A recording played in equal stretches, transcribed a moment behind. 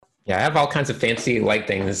Yeah, I have all kinds of fancy light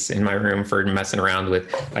things in my room for messing around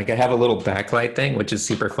with. Like I have a little backlight thing, which is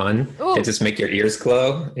super fun to Ooh, just make your ears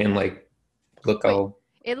glow and like look wait. all.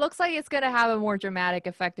 It looks like it's gonna have a more dramatic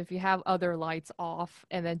effect if you have other lights off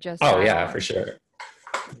and then just Oh that yeah, for on. sure.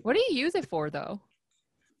 What do you use it for though?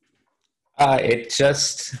 It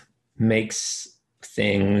just makes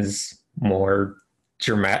things more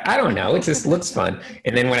dramatic. I don't know. It just looks fun.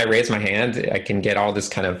 And then when I raise my hand, I can get all this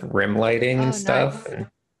kind of rim lighting and Oh, stuff. nice. And it's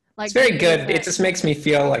Like, do very you use good. It it? just makes me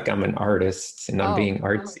feel like I'm an artist and I'm Oh, being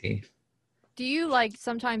artsy. do you like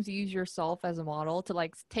sometimes use yourself as a model to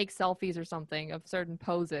like take selfies or something of certain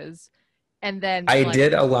poses and then I like,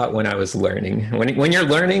 did a lot when I was learning. When you're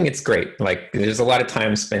learning, it's great. Like there's a lot of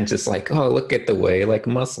time spent just like, oh, look at the way like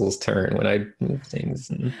muscles turn when I move things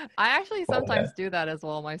and I actually all sometimes that. do that as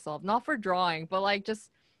well myself. Not for drawing, but like just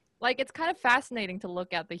like it's kind of fascinating to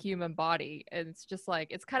look at the human body. And it's just like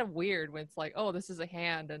it's kind of weird when it's like, oh, this is a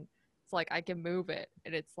hand and it's like I can move it.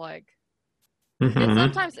 And it's like and Hmm.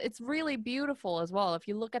 sometimes it's really beautiful as well. If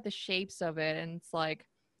you look at the shapes of it and it's like,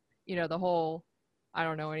 the whole I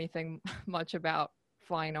don't know anything much about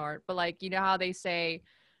fine art, but like how they say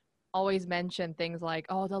always mention things like,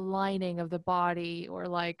 oh, the lining of the body or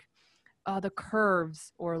like the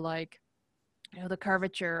curves or like the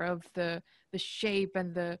curvature of the shape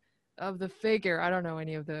and the of the figure. I don't know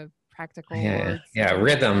any of the practical Yeah, words yeah, behind it.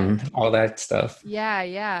 rhythm, all that stuff. Yeah,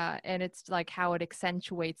 yeah, and it's like how it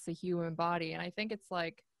accentuates the human body, and I think it's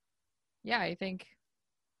like, yeah, I think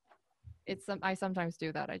it's some. I sometimes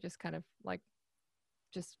do that. I just kind of like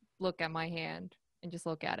just look at my hand and just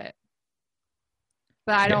look at it.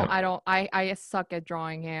 But I don't. Yeah. I don't. I suck at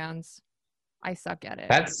drawing hands. I suck at it.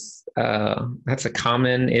 That's a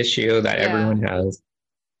common issue that Yeah. everyone has.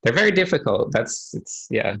 They're very difficult. It's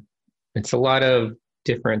yeah, it's a lot of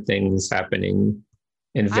different things happening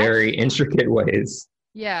in I very actually. intricate ways.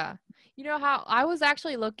 Yeah. You know how I was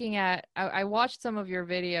actually looking at I watched some of your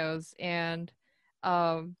videos and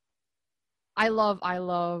um I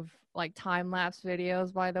love like time lapse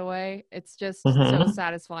videos by the way. It's just so Hmm.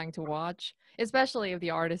 satisfying to watch, especially if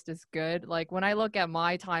the artist is good. Like when I look at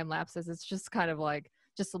my time lapses, it's just kind of like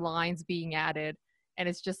just lines being added and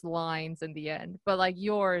it's just lines in the end. But like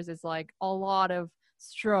yours is like a lot of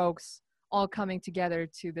strokes all coming together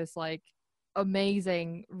to this like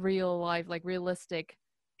amazing real life like realistic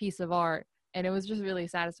piece of art and it was just really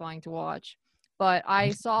satisfying to watch. But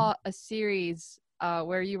I saw a series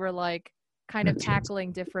where you were like kind of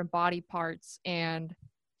tackling different body parts and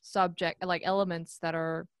subject like elements that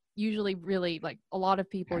are usually really like a lot of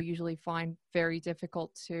people usually find very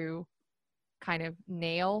difficult to kind of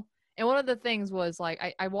nail. And one of the things was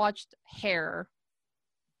like I watched hair.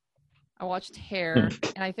 I watched hair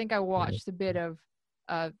and I think I watched a bit of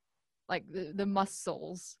uh like the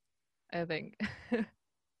muscles, I think.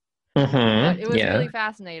 But it was really Yeah.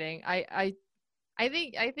 fascinating. I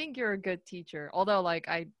think you're a good teacher. Although like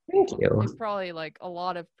Thank it you. probably like a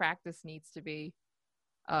lot of practice needs to be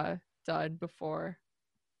uh done before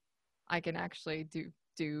I can actually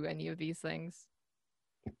do any of these things.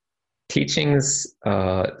 Teaching's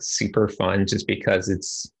super fun just because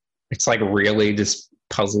it's like really just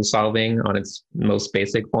puzzle solving on its most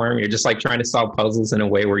basic form. You're just like trying to solve puzzles in a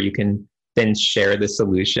way where you can then share the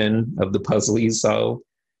solution of the puzzle you solve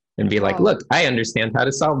and be like, Oh. look, I understand how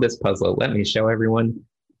to solve this puzzle. Let me show everyone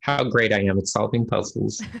how great I am at solving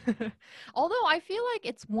puzzles. Although I feel like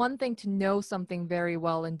it's one thing to know something very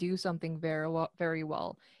well and do something very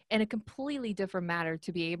well, and a completely different matter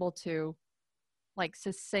to be able to like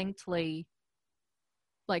succinctly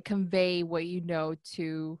like convey what you know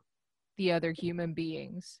to the other human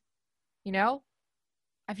beings. You know?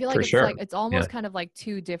 I feel like For it's like sure. it's Yeah. almost kind of like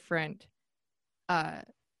two different uh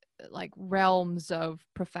like realms of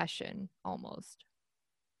profession almost.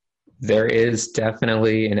 There is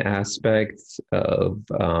definitely an aspect of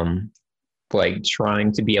like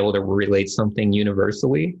trying to be able to relate something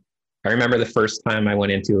universally. I remember the first time I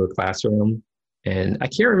went into a classroom, and I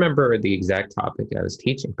can't remember the exact topic I was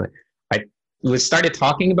teaching, but I was started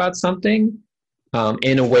talking about something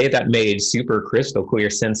in a way that made super crystal clear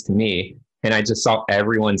sense to me. And I just saw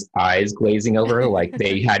everyone's eyes glazing over, like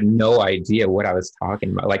they had no idea what I was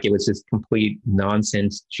talking about. Like it was just complete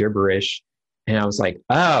nonsense, gibberish. And I was like,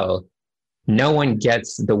 oh, no one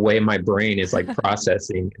gets the way my brain is like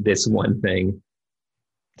processing this one thing.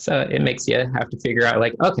 So it makes you have to figure out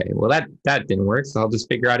like, okay, well that didn't work, so I'll just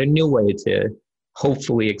figure out a new way to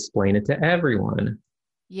hopefully explain it to everyone.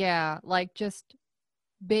 Yeah, like just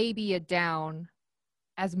baby it down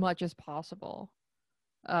as much as possible.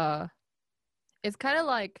 Uh it's kind of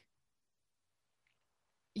like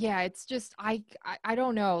yeah, it's just I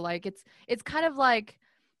don't know, like it's kind of like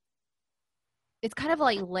it's kind of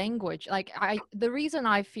like language. Like the reason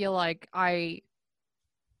I feel like I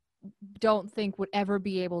don't think would ever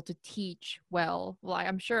be able to teach well. Like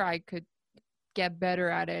I'm sure I could get better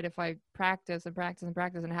at it if I practice and practice and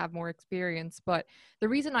practice and have more experience. But the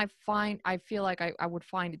reason I feel like I would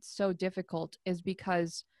find it so difficult is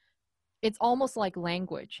because it's almost like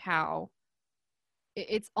language, how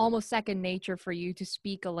it's almost second nature for you to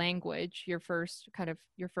speak a language, your first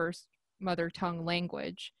mother tongue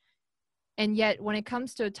language. And yet when it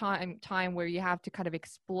comes to a time where you have to kind of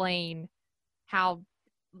explain how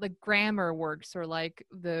the grammar works, or like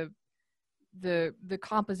the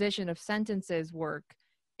composition of sentences work,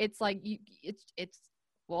 it's like it's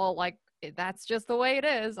well, like that's just the way it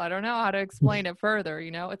is. I don't know how to explain it further,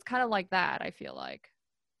 you know. It's kind of like that, I feel like.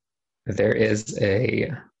 There is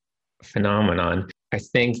a phenomenon. I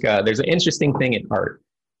think there's an interesting thing in art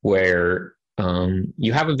where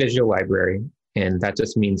you have a visual library, and that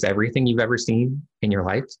just means everything you've ever seen in your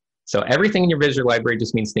life. So everything in your visual library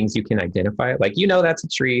just means things you can identify. Like, you know, that's a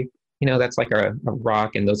tree, you know, that's like a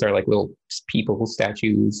rock, and those are like little people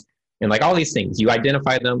statues, and like all these things. You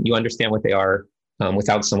identify them, you understand what they are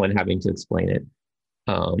without someone having to explain it.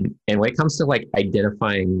 And when it comes to like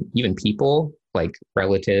identifying even people, like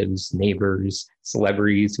relatives, neighbors,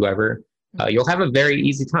 celebrities, whoever, you'll have a very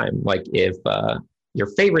easy time. Like if your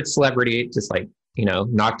favorite celebrity just like, you know,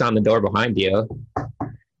 knocked on the door behind you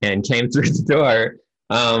and came through the door,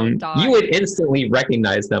 you would instantly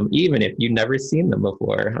recognize them, even if you'd never seen them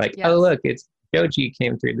before. Like, yes. Oh, look, it's Joji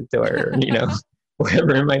came through the door, you know,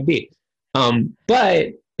 whatever it might be.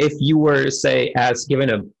 But if you were, say, given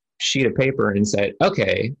a sheet of paper and said,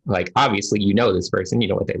 okay, like obviously you know this person, you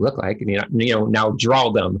know what they look like, and you know now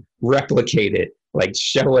draw them, replicate it, like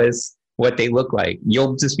show us what they look like.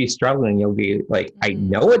 You'll just be struggling. You'll be like, I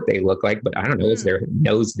know what they look like, but I don't know, is their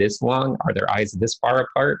nose this long? Are their eyes this far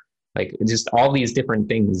apart? Like just all these different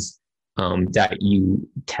things that you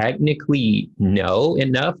technically know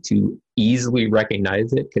enough to easily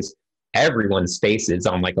recognize it, because everyone's faces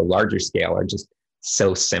on like a larger scale are just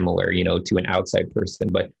so similar, you know, to an outside person.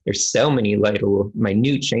 But there's so many little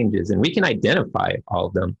minute changes, and we can identify all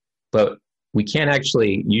of them, but we can't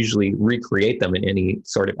actually usually recreate them in any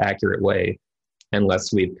sort of accurate way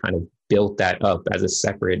unless we've kind of built that up as a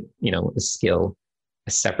separate, you know, a skill,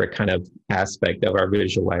 a separate kind of aspect of our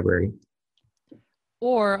visual library.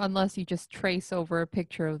 Or unless you just trace over a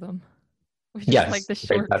picture of them, which yes, is like the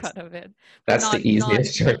shortcut of it. That's the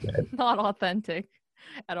easiest shortcut. Not authentic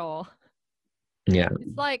at all. Yeah.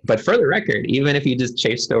 It's like, but for the record, even if you just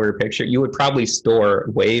chased over a picture, you would probably store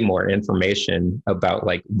way more information about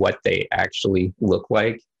like what they actually look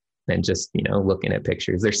like than just, you know, looking at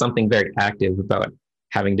pictures. There's something very active about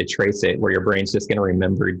having to trace it, where your brain's just going to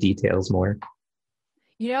remember details more.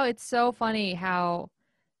 You know, it's so funny how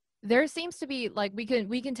there seems to be like, we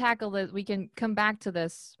can tackle this, we can come back to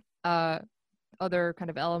this other kind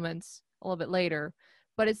of elements a little bit later,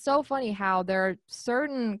 but it's so funny how there are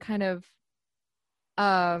certain kind of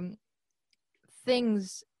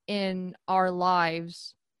things in our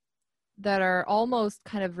lives that are almost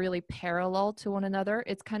kind of really parallel to one another.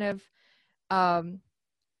 It's kind of and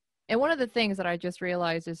one of the things that I just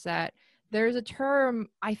realized is that there's a term,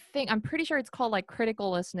 I'm pretty sure it's called like critical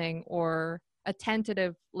listening or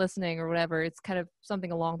attentive listening or whatever. It's kind of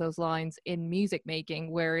something along those lines in music making,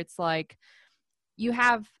 where it's like you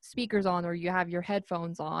have speakers on or you have your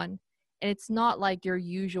headphones on, and it's not like your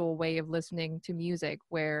usual way of listening to music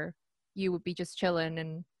where you would be just chilling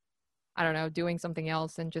and, I don't know, doing something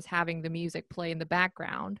else and just having the music play in the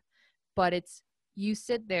background. But it's, you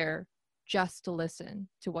sit there just to listen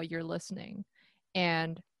to what you're listening.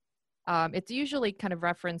 And it's usually kind of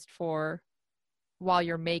referenced for while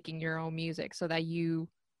you're making your own music, so that you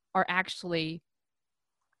are actually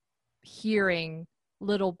hearing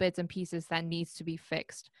little bits and pieces that needs to be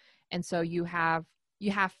fixed. And so you have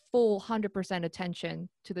full 100% attention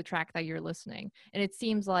to the track that you're listening. And it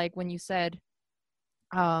seems like when you said,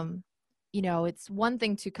 you know, it's one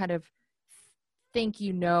thing to kind of think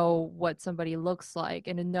you know what somebody looks like,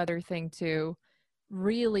 and another thing to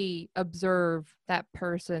really observe that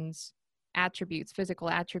person's attributes, physical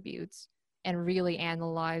attributes, and really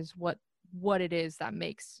analyze what it is that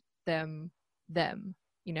makes them,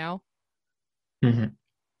 you know? Mm-hmm.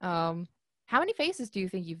 How many faces do you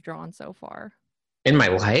think you've drawn so far? In my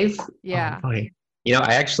life? Yeah. Oh, you know,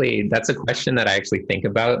 that's a question that I actually think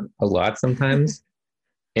about a lot sometimes.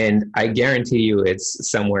 And I guarantee you it's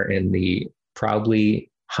somewhere in the probably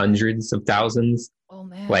hundreds of thousands. Oh,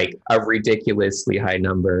 man. Like a ridiculously high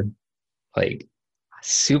number, like a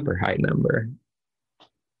super high number.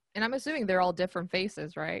 And I'm assuming they're all different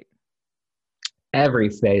faces, right? every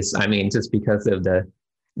face. I mean, just because of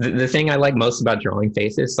the thing I like most about drawing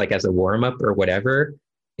faces, like as a warm up or whatever,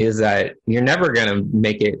 is that you're never gonna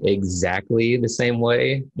make it exactly the same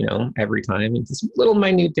way, you know, every time. It's just little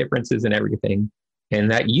minute differences in everything. And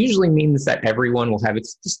that usually means that everyone will have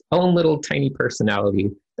its just own little tiny personality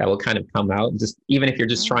that will kind of come out. Just even if you're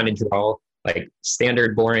just trying to Mm, draw like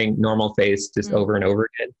standard, boring, normal face just mm. over and over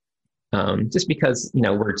again. Just because you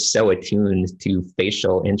know we're so attuned to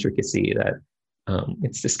facial intricacy that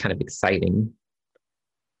it's just kind of exciting.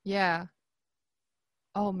 Yeah.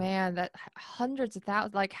 Oh man, that hundreds of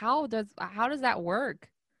thousands. Like, how does that work?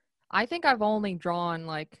 I think I've only drawn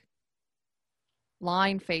like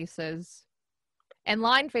line faces. And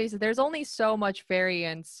line faces, there's only so much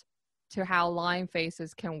variance to how line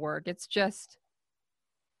faces can work. It's just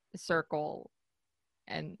a circle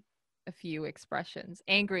and a few expressions.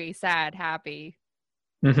 Angry, sad, happy,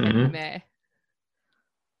 and Hmm. meh.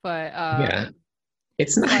 But Yeah,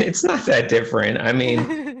 it's it's not like it's not that different. I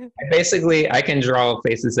mean, basically, I can draw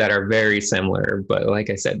faces that are very similar, but like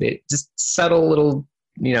I said, they just subtle little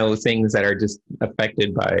you know things that are just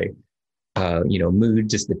affected by you know mood,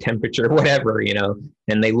 just the temperature, whatever you know,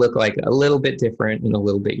 and they look like a little bit different and a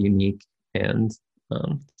little bit unique, and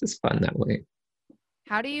it's just fun that way.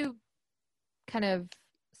 how do you kind of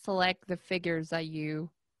select the figures that you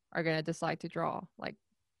are going to decide to draw, like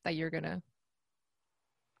that you're going to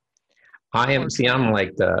I am see, portray?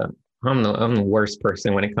 I'm the worst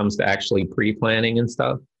person when it comes to actually pre-planning and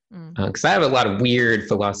stuff. Mm. Because I have a lot of weird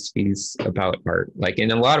philosophies about art. Like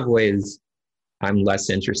in a lot of ways, I'm less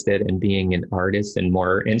interested in being an artist and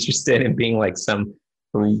more interested in being like some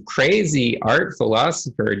crazy art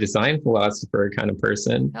philosopher, design philosopher kind of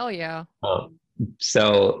person. Hell yeah.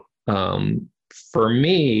 So for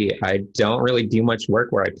me, I don't really do much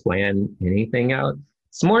work where I plan anything out.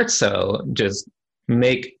 It's more so just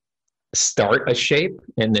make start a shape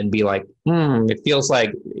and then be like, it feels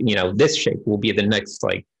like, you know, this shape will be the next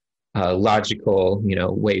like logical, you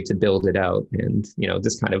know, way to build it out and, you know,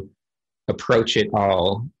 just kind of approach it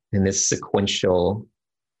all in this sequential,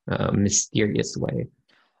 mysterious way.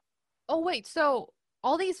 Oh, wait. So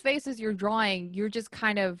all these faces you're drawing, you're just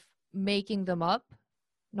kind of making them up,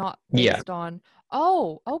 not Yeah. based on.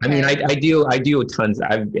 Oh, I mean, okay. I do tons.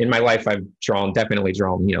 I've in my life, I've definitely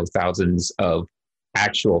drawn, you know, thousands of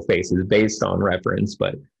actual faces based on reference,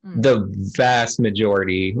 but Mm. the vast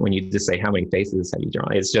majority, when you just say how many faces have you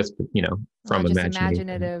drawn, it's just, you know, from Just imagination.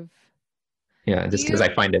 imaginative. Yeah, Do just because you?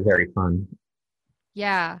 I find it very fun.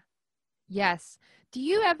 Yeah. Yes. Do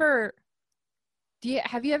you ever?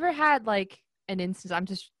 Have you ever had like an instance? I'm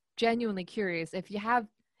just genuinely curious if you've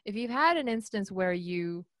had an instance where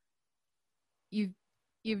you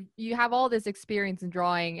you have all this experience in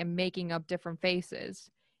drawing and making up different faces,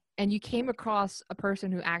 and you came across a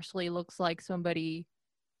person who actually looks like somebody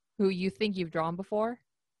who you think you've drawn before,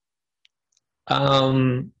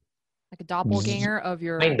 Um, like a doppelganger of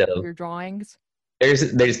your Kind of. drawings.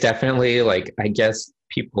 There's definitely like I guess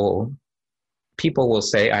people will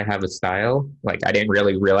say I have a style. Like I didn't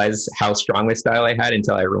really realize how strong a style I had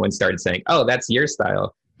until everyone started saying, "Oh, that's your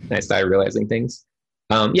style." And I started realizing things.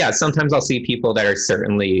 Yeah, sometimes I'll see people that are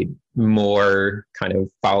certainly more kind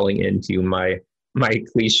of falling into my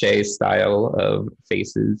cliche style of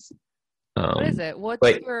faces. What is Um, it?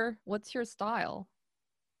 but What's your style?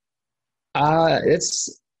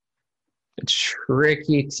 it's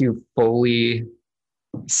tricky to fully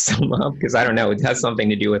sum up because I don't know. It has something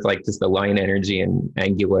to do with like just the line energy and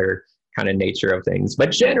angular kind of nature of things.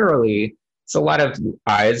 But generally, it's a lot of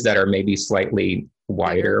eyes that are maybe slightly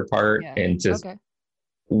wider Bigger? apart Yeah. and just Okay.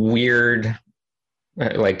 weird,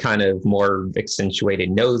 like kind of more accentuated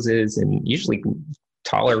noses and usually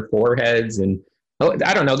taller foreheads. And oh,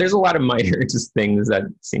 I don't know. There's a lot of minor just things that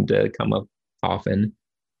seem to come up often.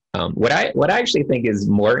 What I actually think is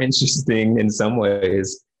more interesting in some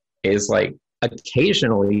ways is like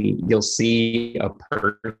occasionally you'll see a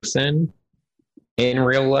person in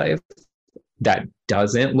real life that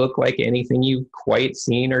doesn't look like anything you've quite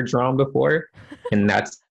seen or drawn before, and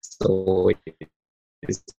that's always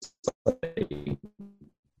like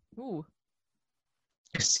Ooh.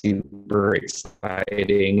 super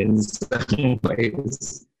exciting in some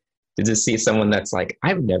ways to just see someone that's like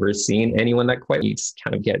I've never seen anyone that quite. You just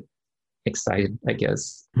kind of get excited, I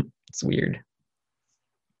guess. It's weird.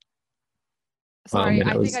 Sorry, And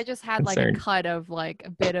I I think I was just had like a concerned. cut of like a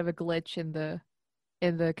bit of a glitch in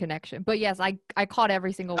the connection. But yes, I caught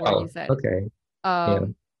every single word you Oh, said. okay. Yeah.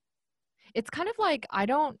 Um it's kind of like I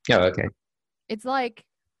don't Yeah. Okay. it's like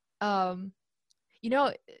um you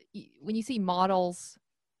know when you see models,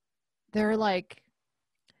 they're like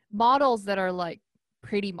models that are like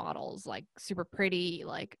pretty models, like super pretty,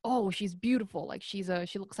 like, oh, she's beautiful, like she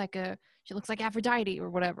looks like Aphrodite or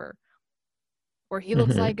whatever. Or Hmm. he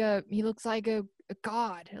looks like a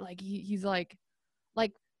god. Like he's like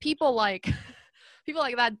people like people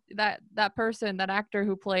like that person, that actor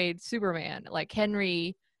who played Superman, like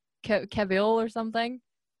Henry Cavill or something.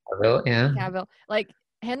 Well, yeah. Cavill, like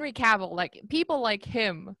Henry Cavill, like people like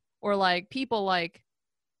him, or like people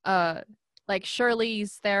uh like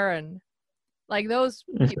Charlize Theron, like those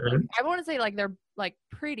people. Like, Hmm. I want to say like they're like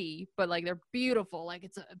pretty, but like they're beautiful. Like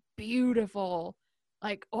it's a beautiful,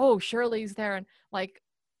 like, oh, Charlize Theron, like,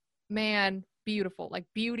 man, beautiful, like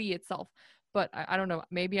beauty itself. But I don't know,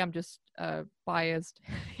 maybe I'm just biased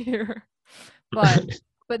here. but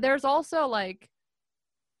but there's also like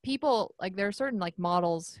people, like there are certain like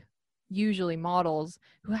models, usually models,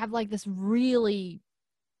 who have like this really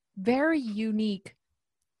very unique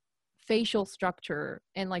facial structure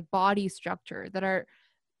and like body structure that are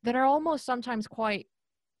almost sometimes quite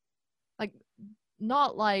like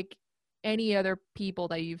not like any other people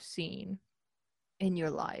that you've seen in your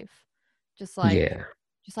life. Just like Yeah.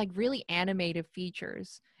 really animated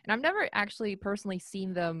features. And I've never actually personally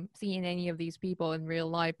seen any of these people in real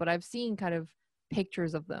life, but I've seen kind of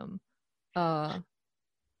pictures of them. Uh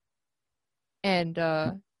and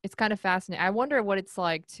it's kind of fascinating. I wonder what it's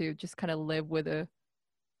like to just kind of live with a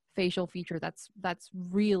facial feature that's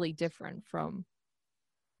really different from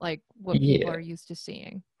like what people Yeah. are used to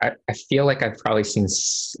seeing. I feel like I've probably seen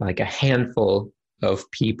like a handful of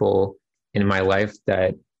people in my life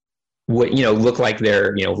that would, look like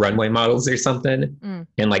they're, runway models or something. Mm.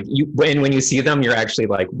 And like when you see them, you're actually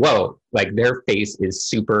like, whoa, like their face is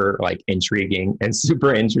super like intriguing and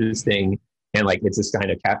super interesting. And like, it's just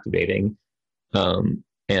kind of captivating.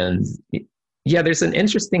 And yeah, there's an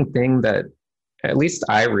interesting thing that at least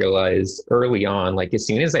I realized early on, like as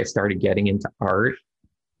soon as I started getting into art,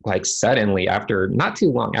 like suddenly after not too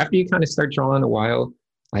long, after you kind of start drawing a while,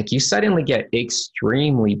 like you suddenly get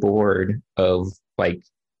extremely bored of like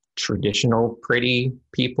traditional pretty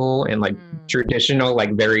people and like Mm. traditional,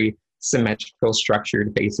 like very symmetrical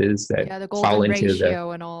structured faces that Yeah, the fall golden into the,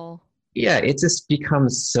 ratio and all. yeah, it just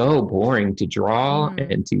becomes so boring to draw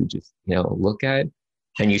Mm. and to just, look at.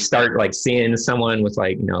 And you start like seeing someone with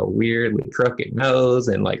like, weirdly crooked nose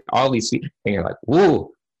and like all these, and you're like,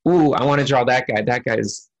 whoa, ooh, I want to draw that guy. That guy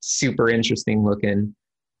is super interesting looking.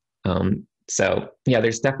 So yeah,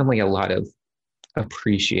 there's definitely a lot of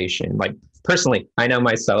appreciation. Like personally, I know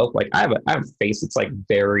myself, like I have a face that's like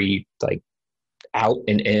very like out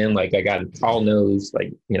and in, like I got a tall nose,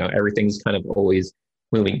 like, everything's kind of always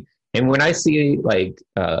moving. And when I see like,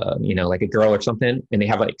 like a girl or something and they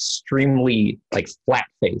have like extremely like flat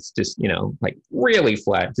face, just, like really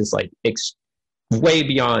flat, just like way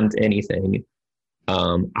beyond anything,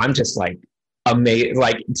 I'm just like amazing.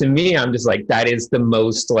 Like to me, I'm just like that is the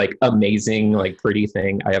most like amazing, like pretty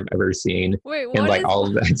thing I have ever seen, Wait, and what like is all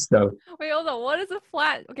of that stuff. wait, hold on. What is a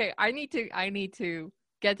flat? Okay, I need to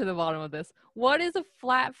get to the bottom of this. What is a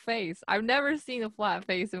flat face? I've never seen a flat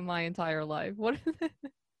face in my entire life. What is it?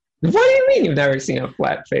 What do you mean you've never seen a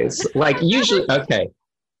flat face? Like I've usually, okay,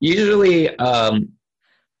 usually,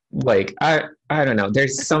 like I don't know.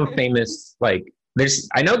 There's some never famous like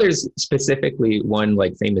I know there's specifically one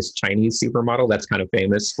like famous Chinese supermodel that's kind of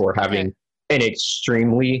famous for Okay. having an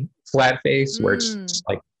extremely flat face where it's Mm. just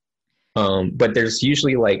like but there's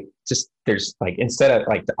usually like just there's like instead of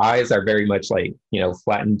like the eyes are very much like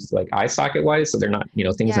flattened like eye socket wise, so they're not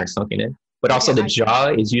things Yeah. aren't sunken in. But Okay, also the I see. jaw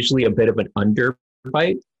is usually a bit of an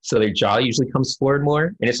underbite, so their jaw usually comes forward more,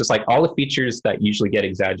 and it's just like all the features that usually get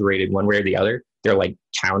exaggerated one way or the other, they're like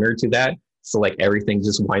counter to that. So like everything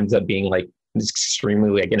just winds up being like extremely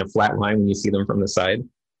like in a flat line when you see them from the side.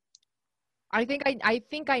 I think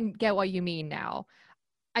I get what you mean now.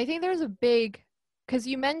 I think there's a big, because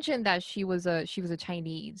you mentioned that she was a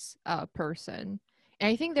Chinese person. And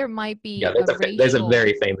I think there might Yeah, be a there's a racial.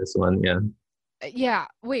 very famous one. Yeah. Yeah,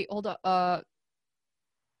 wait, hold up.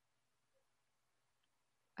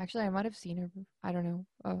 Actually, I might have seen her. I don't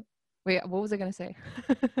know. Wait, what was I gonna say?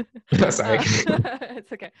 Sorry.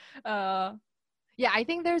 It's okay. Uh, yeah, I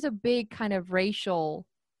think there's a big kind of racial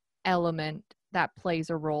element that plays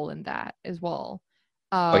a role in that as well.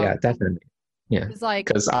 Oh yeah, Um, definitely. Yeah, it's like,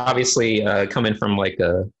 because obviously, coming from like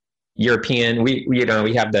a European, we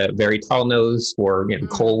have the very tall nose for mm,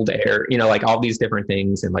 cold air, like all these different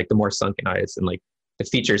things, and like the more sunken eyes and like the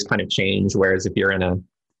features kind of change. Whereas if you're in a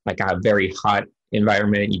like a very hot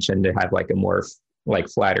environment, you tend to have like a more like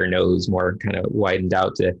flatter nose, more kind of widened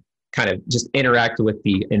out to kind of just interact with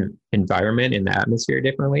the environment and the atmosphere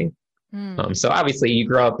differently. Hmm. So obviously you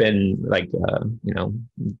grow up in like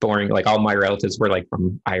boring, like all my relatives were like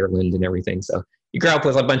from Ireland and everything. So you grow up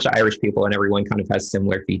with a bunch of Irish people and everyone kind of has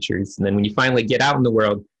similar features. And then when you finally get out in the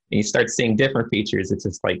world and you start seeing different features, it's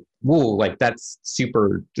just like, whoa, like that's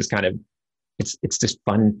super just kind of it's just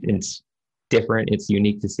fun. It's different. It's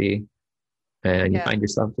unique to see. And you Yeah. find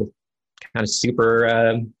yourself just kind of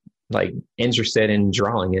super like interested in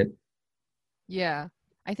drawing it. Yeah.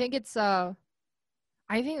 I think it's I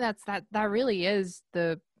think that really is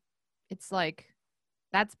it's like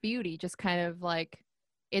that's beauty, just kind of like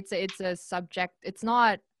it's a subject. It's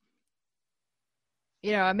not,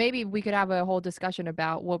 maybe we could have a whole discussion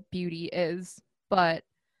about what beauty is, but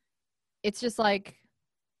it's just like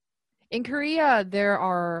in Korea there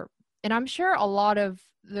are, and I'm sure a lot of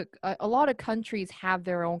countries have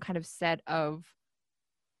their own kind of set of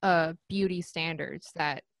beauty standards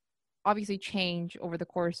that obviously change over the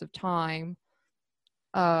course of time.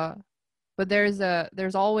 Uh but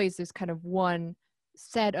there's always this kind of one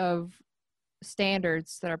set of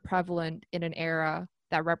standards that are prevalent in an era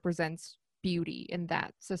that represents beauty in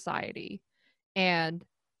that society. And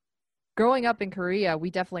growing up in Korea,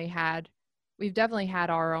 we've definitely had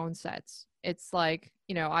our own sets. It's like,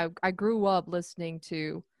 I grew up listening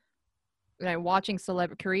to, watching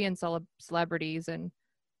celebrities and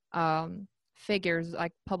figures,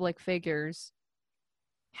 like public figures,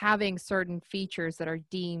 having certain features that are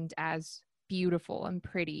deemed as beautiful and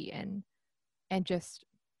pretty and just,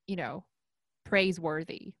 you know,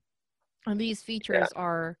 praiseworthy. And Yeah.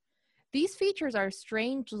 these features are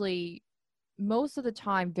strangely, most of the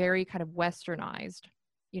time, very kind of westernized,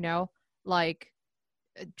 you know, like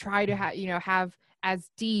try to have as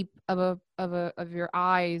deep of your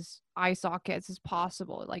eye sockets as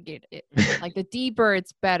possible. Like it like the deeper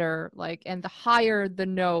it's better, like, and the higher the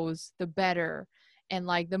nose the better, and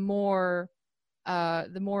like the more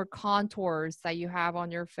contours that you have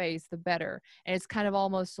on your face the better. And it's kind of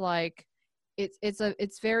almost like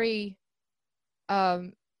it's very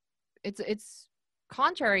um it's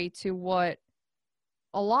contrary to what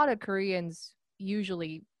a lot of Koreans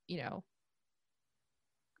usually,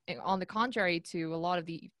 on the contrary to a lot of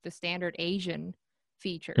the standard Asian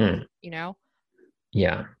features, Hmm. you know,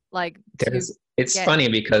 Yeah. like to It's get. funny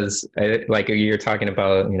because like you're talking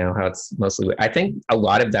about, how it's mostly, I think a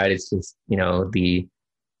lot of that is just, the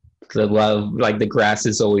love, like the grass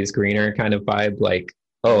is always greener kind of vibe. Like,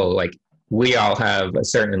 oh, Mm, like we all have a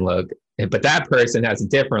certain look, but that person has a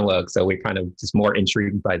different look. So we're kind of just more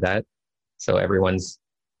intrigued by that. So everyone's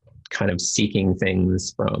kind of seeking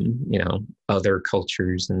things from, other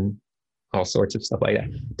cultures and all sorts of stuff like that.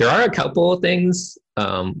 There are a couple of things,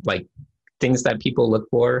 like things that people look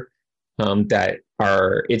for, that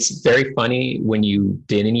are, it's very funny when you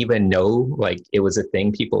didn't even know like it was a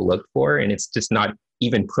thing people looked for, and it's just not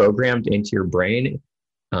even programmed into your brain.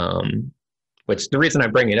 Um, which the reason I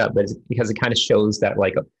bring it up is because it kind of shows that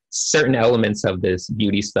like certain elements of this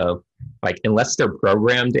beauty stuff, like unless they're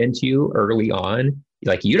programmed into you early on,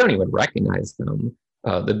 like you don't even recognize them.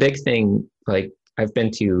 The big thing, like I've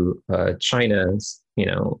been to China,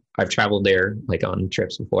 I've traveled there like on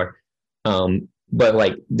trips before, but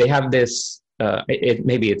like they have this.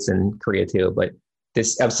 Maybe it's in Korea too, but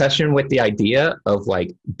this obsession with the idea of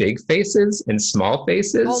like big faces and small oh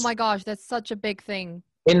faces. my gosh, that's such a big thing.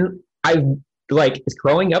 And I like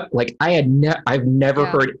growing up, like I've never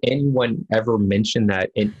Yeah. heard anyone ever mention that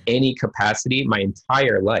in any capacity my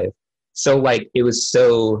entire life. So like it was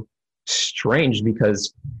so strange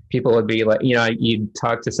because people would be like, you'd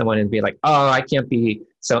talk to someone and be like, oh, I can't be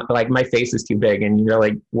so like my face is too big, and you're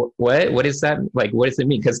like, what is that, like what does it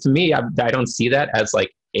mean? Because to me, I don't see that as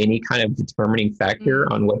like any kind of determining factor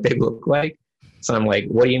on what they Mm. look like. So I'm like,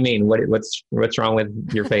 what do you mean? What's wrong with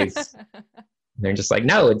your face? And they're just like,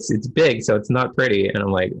 no, it's big, so it's not pretty. And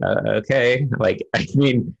I'm like, okay, like I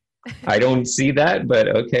mean, I don't see that, but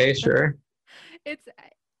okay, sure. It's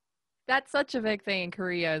that's such a big thing in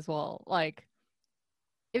Korea as well. Like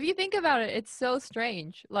if you think about it, it's so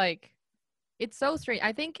strange. Like it's so strange.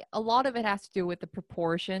 I think a lot of it has to do with the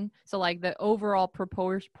proportion. So like the overall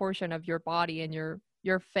proportion of your body and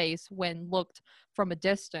your face when looked from a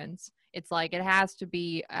distance. It's like it has to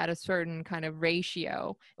be at a certain kind of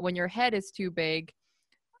ratio. When your head is too big,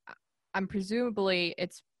 I'm presumably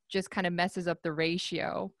it's just kind of messes up the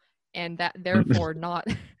ratio, and that therefore not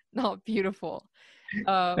not beautiful.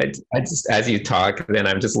 Um I just as you talk, then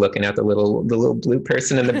I'm just looking at the little blue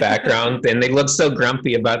person in the background, and they look so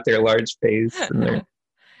grumpy about their large face, and they're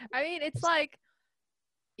I mean, it's like,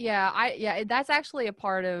 yeah, that's actually a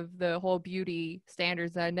part of the whole beauty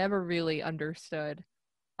standards that I never really understood.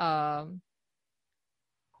 Um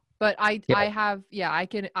But I Yeah. I have yeah, I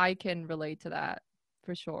can relate to that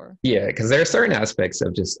for sure. Yeah, because there are certain aspects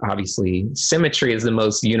of just obviously symmetry is the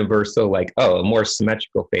most universal, like, oh, a more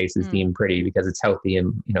symmetrical face is Mm. deemed pretty because it's healthy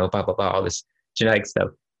and, blah, blah, blah, all this genetic stuff.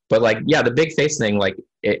 But like, yeah, the big face thing, like,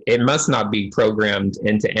 it must not be programmed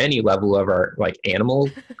into any level of our like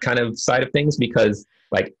animal kind of side of things because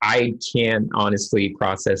like I can't honestly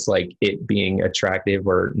process like it being attractive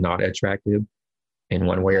or not attractive in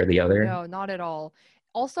one way or the other. No, not at all.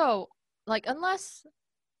 Also, like unless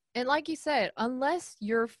and like you said, unless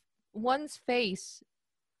one's face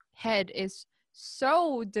head is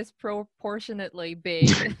so disproportionately big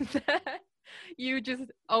that you just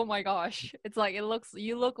oh my gosh, it's like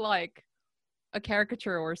you look like a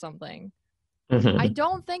caricature or something. I Mhm.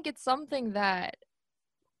 don't think it's something that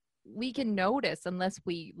we can notice unless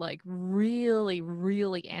we like really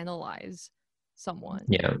really analyze someone.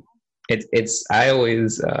 Yeah. It's I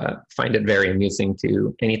always find it very amusing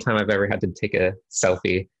to anytime I've ever had to take a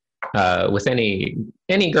selfie with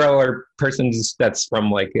any girl or person that's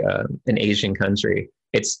from like an Asian country.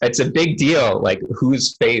 It's a big deal like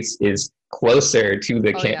whose face is closer to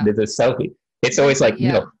Oh yeah. the selfie. It's There's always the like,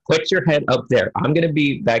 yeah. no, put your head up there. I'm gonna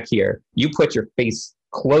be back here. You put your face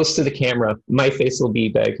close to the camera. My face will be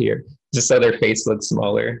back here, just so their face looks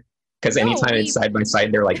smaller. Because No, anytime it's side by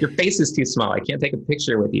side, they're like, your face is too small. I can't take a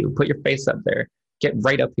picture with you. Put your face up there. Get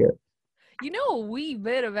right up here. a wee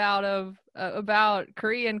bit about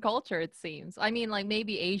Korean culture it seems. I mean like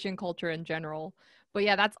maybe Asian culture in general. But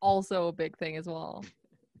yeah, that's also a big thing as well.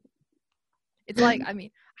 It's like I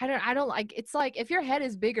mean, I don't like it's like if your head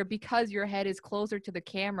is bigger because your head is closer to the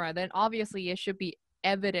camera, then obviously it should be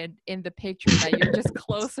evident in the picture that you're just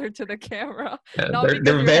closer to the camera, not because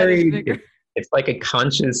They're your head is very. bigger. It's like a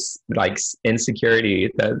conscious like insecurity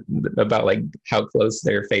that about like how close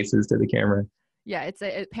their face is to the camera. Yeah,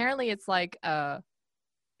 apparently it's like a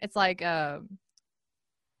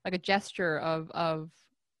gesture of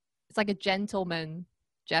it's like a gentleman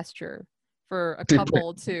gesture for a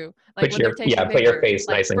couple to like when they're taking Put your pictures face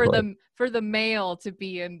like nice and close. for the male to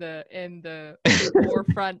be in the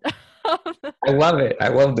forefront. I love it. I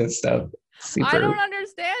love this stuff. I Super. don't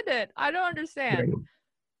understand it. I don't understand. Great.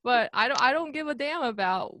 But I don't give a damn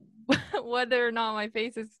about whether or not my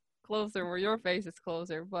face is closer or your face is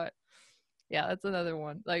closer. But yeah, that's another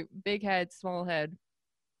one. Like big head, small head.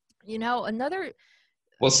 Another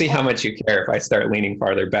We'll see how oh, much you care if I start leaning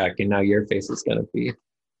farther back, and now your face is going to be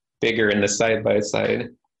bigger in the side by side.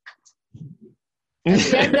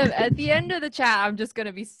 at the end of the chat, I'm just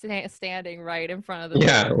gonna be standing right in front of the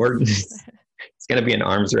Yeah, mirror. it's going to be an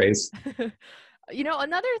arms race.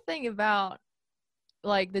 Another thing about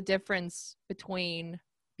like the difference between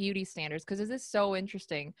beauty standards, because this is so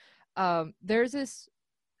interesting. There's this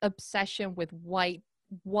obsession with white,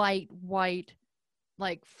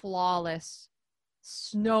 like flawless,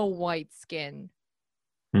 snow white skin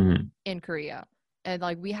Mhm. in Korea. And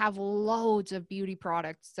like we have loads of beauty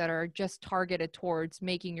products that are just targeted towards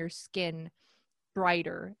making your skin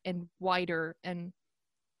brighter and whiter and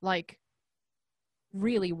like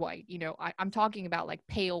really white. I'm talking about like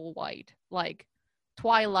pale white, like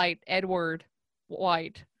Twilight Edward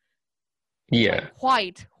white, like Yeah,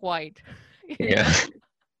 white, you yeah.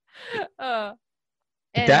 know? Uh,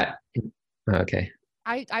 and That okay.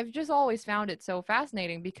 I've just always found it so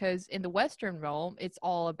fascinating because in the Western realm, it's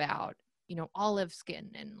all about, olive skin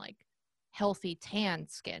and like healthy tan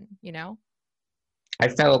skin. I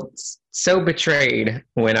felt so betrayed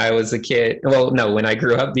when I was a kid. Well, no, when I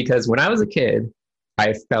grew up, because when I was a kid,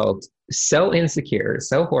 I felt so insecure,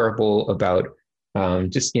 so horrible about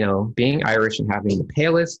just, being Irish and having the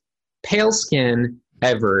palest, pale skin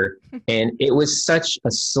ever. And it was such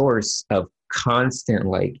a source of constant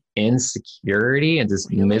like insecurity and just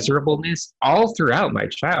Really? miserableness all throughout my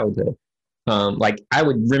childhood. Like I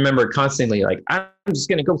would remember constantly like I'm just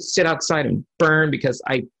gonna go sit outside and burn because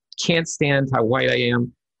I can't stand how white I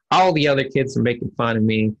am. All the other kids are making fun of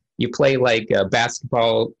me. You play like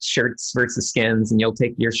basketball shirts versus skins, and you'll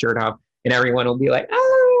take your shirt off, and everyone will be like,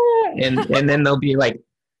 ah, and then they'll be like,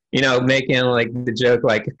 making like the joke,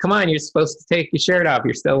 like, come on, you're supposed to take your shirt off.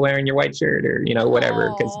 You're still wearing your white shirt, or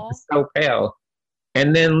whatever, because Oh, it's so pale.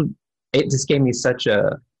 And then it just gave me such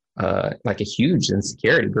a like a huge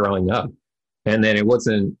insecurity growing up. And then it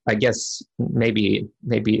wasn't. I guess maybe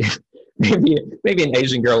maybe an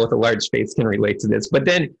Asian girl with a large face can relate to this. But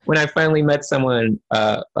then when I finally met someone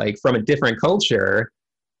like from a different culture,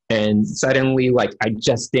 and suddenly like I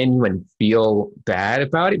just didn't even feel bad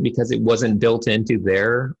about it because it wasn't built into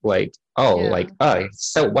their like, oh, yeah. like, oh,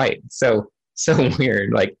 it's so white, so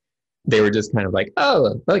weird. Like they were just kind of like,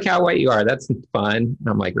 oh, look how white you are, that's fun. And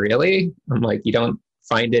I'm like, really? I'm like, you don't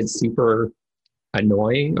find it super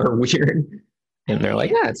annoying or weird. And they're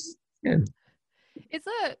like, I yes, yeah. it's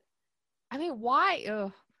a I mean,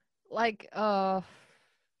 why like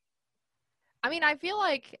I mean, I feel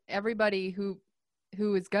like everybody who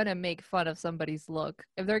is gonna make fun of somebody's look,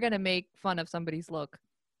 if they're gonna make fun of somebody's look,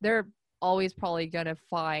 they're always probably gonna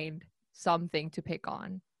find something to pick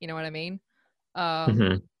on. You know what I mean? Um,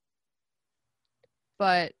 Hmm.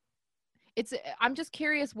 but I'm just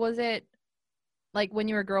curious, was it like when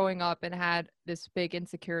you were growing up and had this big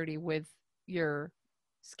insecurity with your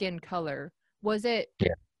skin color, was it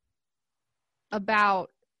Yeah.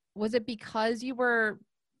 about was it because you were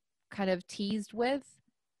kind of teased with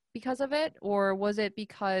because of it, or was it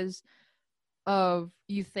because of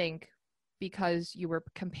you think because you were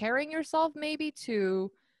comparing yourself maybe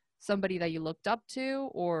to somebody that you looked up to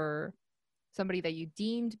or somebody that you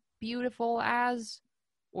deemed beautiful as,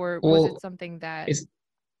 or was it Well, something that it's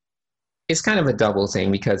it's kind of a double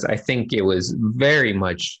thing because I think it was very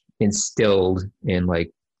much instilled in like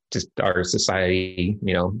just our society,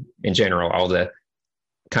 in general, all the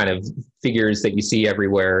kind of figures that you see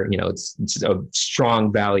everywhere, it's a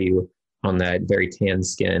strong value on that very tan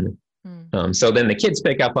skin. mm, So then the kids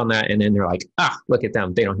pick up on that, and then they're like, look at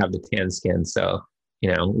them, they don't have the tan skin, so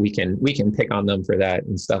we can pick on them for that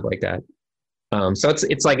and stuff like that. So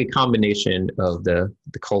it's like a combination of the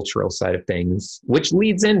cultural side of things, which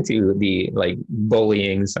leads into the like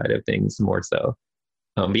bullying side of things more so.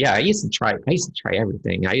 But yeah, I used to try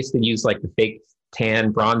everything. I used to use like the fake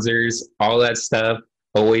tan bronzers, all that stuff,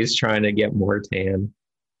 always trying to get more tan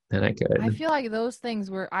than I I could. feel like those things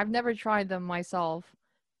were I've never tried them myself,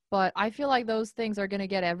 but I feel like those things are going to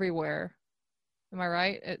get everywhere. Am I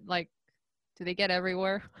right? Like do they get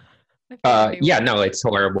everywhere? I feel like they Yeah, would. no, it's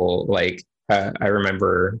horrible. Like I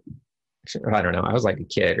remember, I don't know, I was like a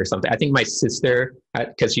kid or something. I think my sister,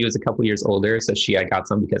 because she was a couple years older, so she had got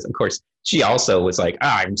some because, of course, she also was like,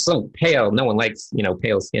 I'm so pale. No one likes,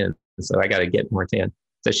 pale skin, so I got to get more tan.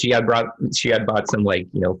 So she had bought some like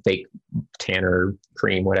fake tanner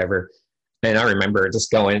cream, whatever. And I remember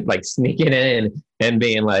just going like sneaking in and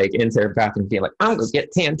being like into her bathroom, being like, I'm gonna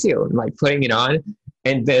get tan too, and like putting it on,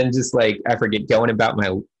 and then just like I forget going about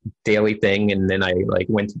my daily thing, and then I like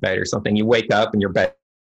went to bed or something. You wake up and your bed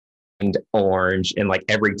orange, and like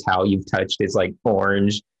every towel you've touched is like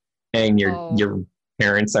orange, and your Oh. your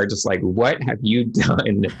parents are just like, what have you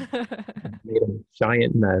done? Made a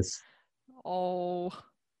giant mess. Oh.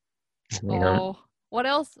 Yeah. Oh. What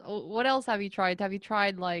else have you tried? Have you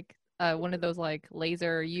tried like one of those like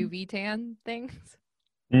laser UV tan things?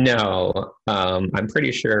 No, I'm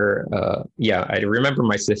pretty sure. Yeah, I remember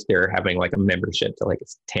my sister having like a membership to like a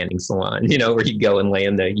tanning salon, where you go and lay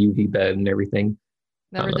in the UV bed and everything.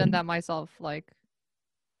 Never done Um, that myself, like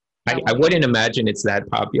that I one thing. wouldn't imagine it's that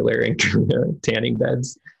popular in Korea, tanning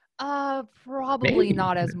beds. Probably Maybe.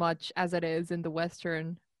 not as much as it is in the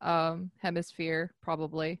Western hemisphere,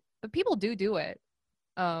 probably. But people do it.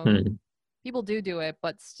 Um Hmm. People do it,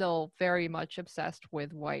 but still very much obsessed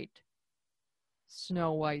with white,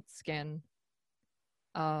 snow white skin.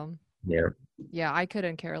 Um Yeah. Yeah, I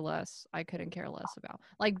couldn't care less. I couldn't care less about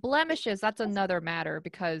like blemishes. That's another matter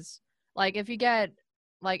because like if you get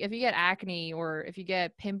acne or if you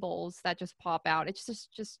get pimples that just pop out, it's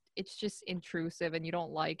just intrusive and you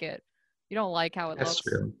don't like it. You don't like how it That's looks.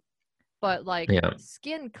 true. But like Yeah.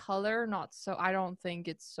 skin color, not so. I don't think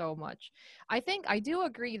it's so much. I think I do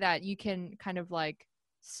agree that you can kind of like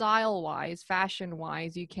style wise, fashion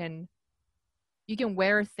wise, you can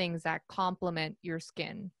wear things that complement your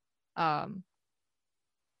skin. Um,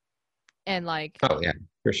 and like Oh yeah,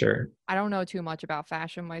 for sure. I don't know too much about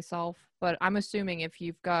fashion myself, but I'm assuming if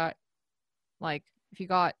you got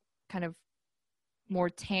kind of more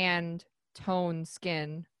tanned toned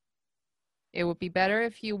skin, it would be better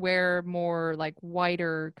if you wear more like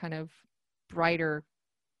whiter, kind of brighter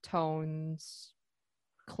tones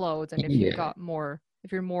clothes. And Yeah.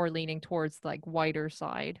 if you're more leaning towards like whiter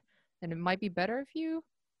side, then it might be better if you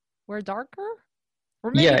wear darker,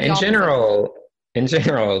 or maybe Yeah, the in opposite. general, in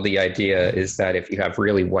general, the idea is that if you have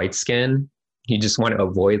really white skin, you just want to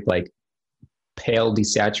avoid like pale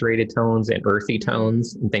desaturated tones and earthy Mm,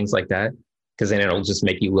 tones and things like that, because then it'll just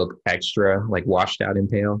make you look extra like washed out and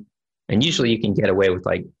pale. And usually mm, you can get away with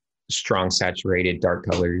like strong saturated dark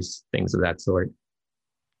colors, things of that sort.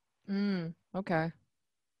 okay.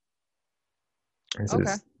 This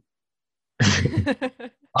Okay. is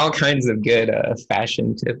all kinds of good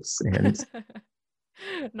fashion tips, and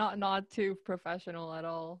Not too professional at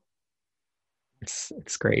all.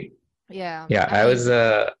 it's great. Yeah, Yeah, I I was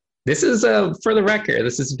mean, this is for the record,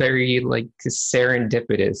 this is very like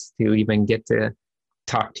serendipitous to even get to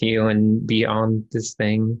talk to you and be on this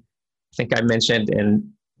thing. I think I mentioned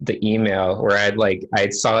in the email where I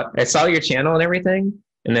saw your channel and everything,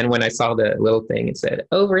 and then when I saw the little thing, it said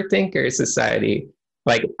Overthinker Society.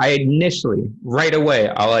 Like I initially, right away,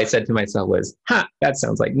 all I said to myself was, "Ha, that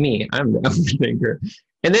sounds like me. I'm the overthinker."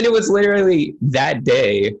 And then it was literally that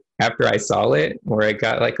day after I saw it where I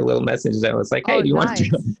got like a little message that was like, "Hey, Oh, do you want to?"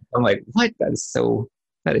 nice. I'm like, "What? That is so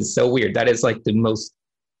weird. That is like the most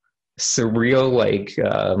surreal,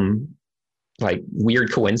 like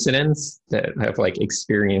weird coincidence that I've like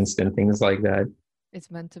experienced and things like that." It's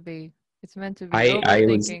meant to be. It's meant to be. I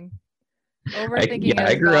was Overthinking. Overthinking yeah,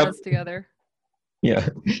 I has grew got up us together. yeah,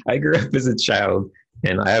 I grew up as a child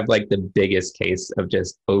and I have like the biggest case of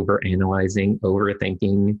just over analyzing,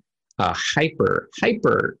 overthinking,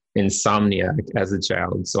 hyper insomniac as a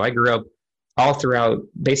child. So I grew up all throughout,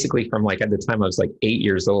 basically from like at the time I was like 8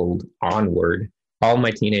 years old onward, all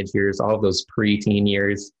my teenage years, all of those preteen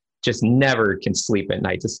years, just never can sleep at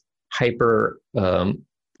night, just hyper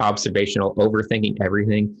observational, overthinking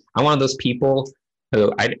everything. I'm one of those people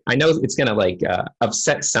who I know it's gonna like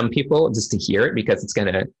upset some people just to hear it because it's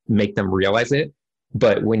gonna make them realize it.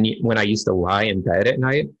 But when I used to lie in bed at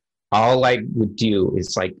night, all I would do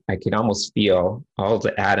is like I could almost feel all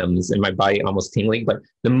the atoms in my body almost tingling. But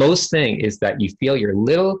the most thing is that you feel your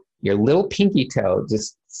little pinky toe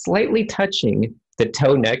just slightly touching the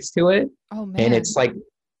toe next to it, Oh and man. it's like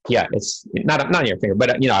yeah, it's not on your finger, but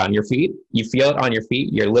on your feet. You feel it on your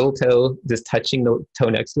feet, your little toe just touching the toe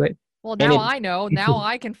next to it, Well, and now I know. Now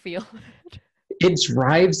I can feel it. it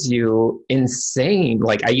drives you insane.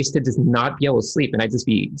 Like I used to just not be able to sleep, and I just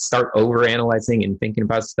be start over analyzing and thinking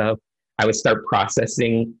about stuff. I would start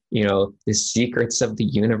processing, the secrets of the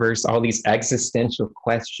universe, all these existential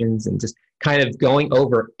questions, and just kind of going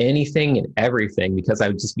over anything and everything because I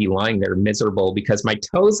would just be lying there miserable because my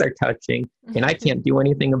toes are touching and I can't do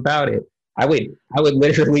anything about it. I would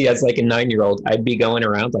literally, as like a 9-year old, I'd be going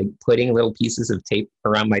around like putting little pieces of tape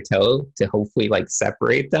around my toe to hopefully like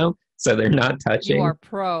separate them so they're not You are touching.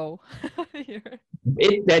 pro.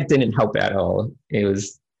 That didn't help at all. It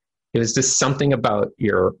was just something about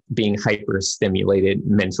your being hyper stimulated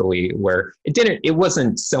mentally where it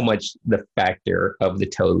wasn't so much the factor of the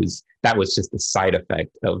toes. That was just the side effect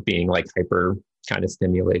of being like hyper kind of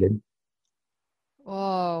stimulated.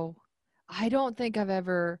 Oh, I don't think I've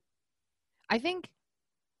ever. I think.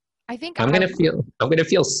 I think I'm I. gonna feel I'm gonna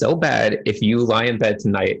feel so bad if you lie in bed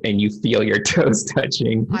tonight and you feel your toes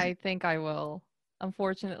touching. I think I will.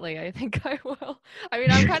 Unfortunately, I think I will. I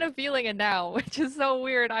mean, I'm kind of feeling it now, which is so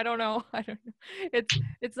weird. I don't know. I don't know.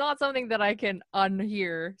 It's not something that I can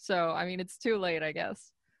unhear. So, I mean, it's too late, I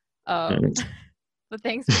guess. Um, but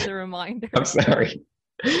thanks for the reminder. I'm sorry.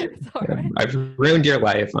 It's all right. I've ruined your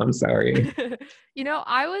life. I'm sorry.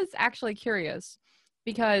 I was actually curious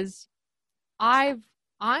because I've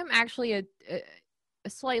I'm actually a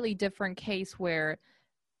slightly different case where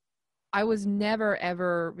I was never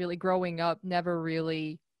ever really growing up, never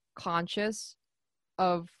really conscious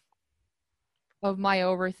of my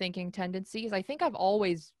overthinking tendencies. I think I've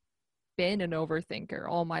always been an overthinker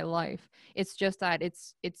all my life. It's just that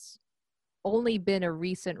it's only been a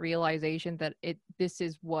recent realization that this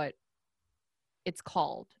is what it's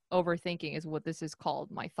called. Overthinking is what this is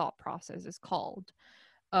called. My thought process is called.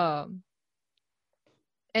 Um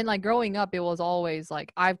and like growing up it was always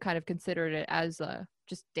like I've kind of considered it as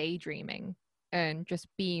just daydreaming and just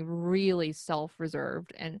being really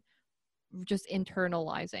self-reserved and just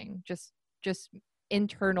internalizing just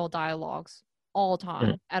internal dialogues all Mm,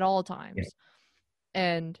 time at all yeah. times.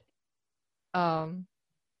 And um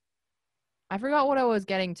I forgot what I was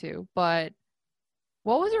getting to, but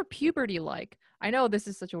what was your puberty like? I know this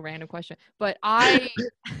is such a random question, but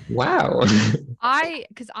Wow.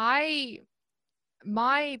 because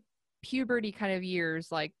my puberty kind of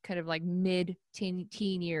years, like kind of like mid teen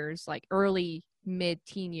years, like early mid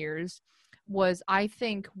teen years, I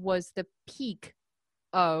think was the peak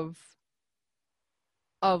of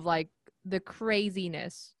like the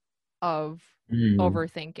craziness of Mm,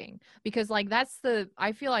 overthinking, because like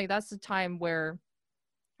I feel like that's the time where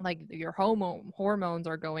like your hormones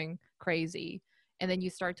are going crazy, and then you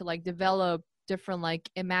start to like develop different like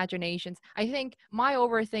imaginations. I think my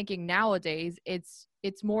overthinking nowadays, it's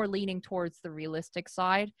more leaning towards the realistic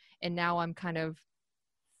side, and now I'm kind of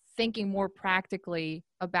thinking more practically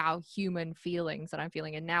about human feelings that I'm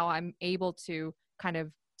feeling, and now I'm able to kind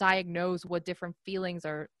of diagnose what different feelings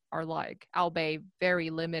are like, albeit very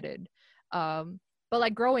limited. um but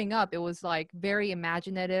like growing up, it was like very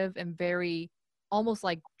imaginative and very almost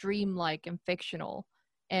like dreamlike and fictional.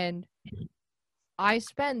 And I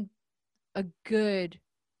spent a good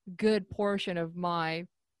good portion of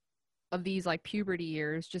these like puberty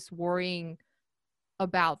years just worrying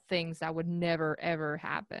about things that would never ever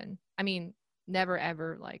happen. I mean, never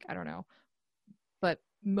ever, like, I don't know, but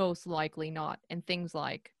most likely not. And things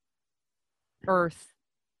like Earth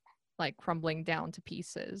like crumbling down to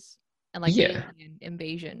pieces, and like the Yeah. alien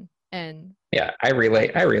invasion. And Yeah, I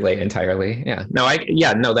relate entirely. Yeah. No,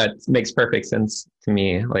 no, that makes perfect sense to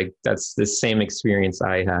me. Like that's the same experience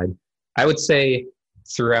I had. I would say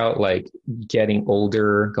throughout like getting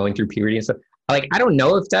older, going through puberty and stuff. Like I don't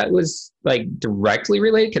know if that was like directly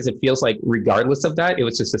related because it feels like regardless of that, it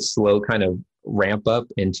was just a slow kind of ramp up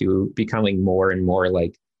into becoming more and more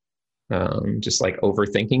like just like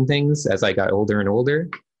overthinking things as I got older and older.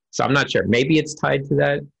 So I'm not sure. Maybe it's tied to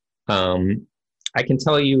that. Um, I can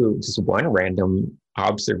tell you just one random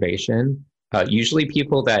observation. Usually,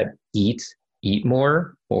 people that eat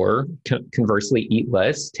more or conversely eat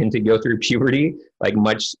less tend to go through puberty like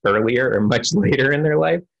much earlier or much later in their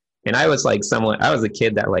life. And I was like someone. I was a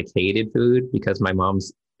kid that like hated food because my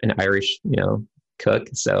mom's an Irish, cook.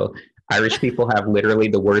 So Irish people have literally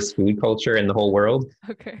the worst food culture in the whole world.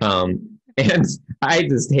 okay. And I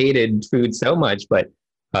just hated food so much, but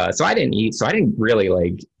so I didn't eat. So I didn't really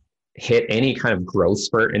like hit any kind of growth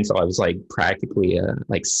spurt until I was like practically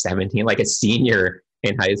like 17, like a senior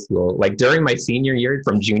in high school. Like during my senior year,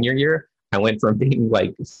 from junior year, I went from being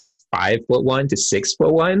like 5'1" to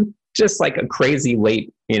 6'1", just like a crazy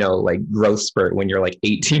late, like growth spurt when you're like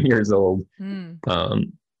 18 years old. Hmm.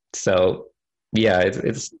 So yeah,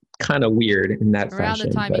 it's kind of weird in that Around the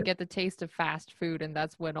fashion, time you but get the taste of fast food, and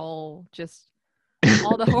that's when all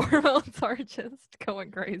the hormones are just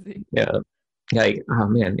going crazy. yeah. Like, oh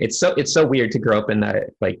man, it's so weird to grow up in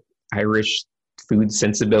that like Irish food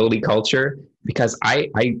sensibility culture because I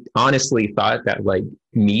honestly thought that like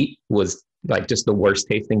meat was like just the worst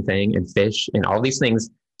tasting thing, and fish and all these things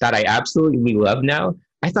that I absolutely love now.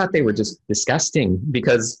 I thought they were just disgusting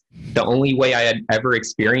because the only way I had ever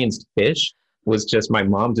experienced fish was just my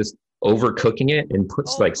mom just overcooking it and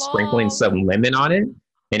puts Oh, like sprinkling mom, some lemon on it,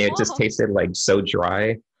 and it just mom. tasted like so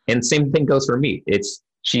dry. And same thing goes for meat. It's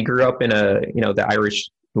she grew up in the Irish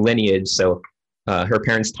lineage, so her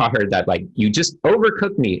parents taught her that like you just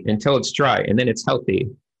overcook meat until it's dry and then it's healthy.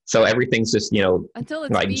 So everything's just Until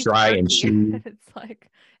it's like beef dry and jerky. chewy. It's like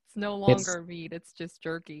it's no It's longer meat, it's just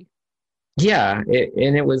jerky. yeah,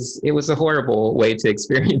 and it was a horrible way to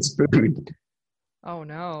experience food. Oh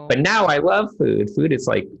But no. now I love food. Food is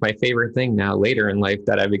like my favorite thing now later in life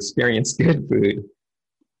that I've experienced good food.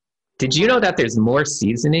 Did you know Wow. that there's more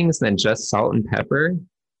seasonings than just salt and pepper?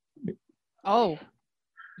 Oh,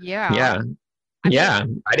 yeah. Yeah. I mean Yeah.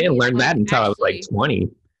 I I didn't mean learn like that until I was like actually 20.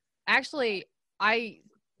 actually I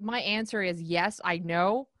my answer is yes, I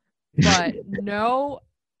know, but no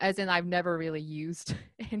as in I've never really used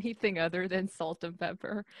anything other than salt and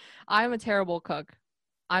pepper. I'm a terrible cook.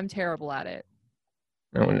 I'm terrible at it.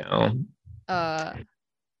 Oh no. Uh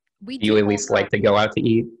we Do you do at least also like to go out to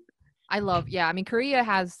eat? I love, yeah, I mean Korea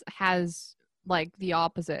has like the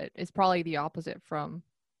opposite. It's probably the opposite from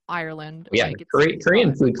Ireland. Yeah, Like it's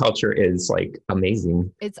Korean food culture is like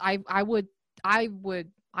amazing. it's I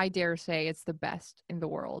dare say it's the best in the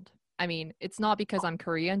world. I mean, it's not because I'm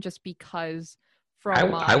Korean, just because I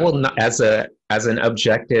from I will my not as an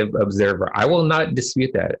objective observer, I will not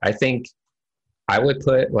dispute that. I think I would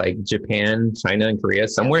put like Japan, China, and Korea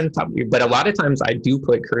somewhere in yes. the top, but a lot of times I do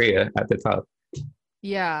put Korea at the top.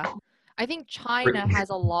 Yeah. I think China has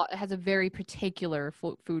a very particular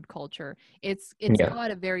food culture. It's Yeah.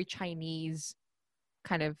 got a very Chinese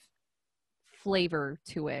kind of flavor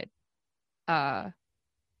to it. Uh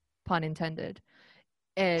pun intended.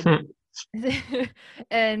 And Hmm.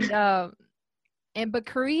 and but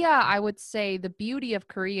Korea, I would say the beauty of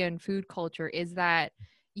Korean food culture is that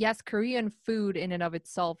yes, Korean food in and of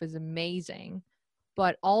itself is amazing,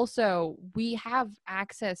 but also we have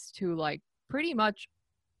access to like pretty much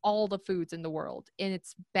all the foods in the world in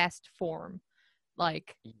its best form.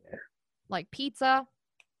 Like like pizza,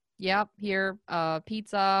 yep, here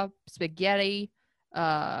pizza, spaghetti,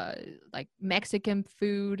 uh like Mexican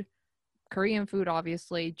food, Korean food,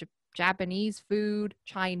 obviously, Japanese food,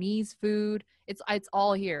 Chinese food. It's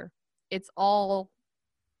all here. It's all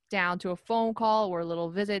down to a phone call or a little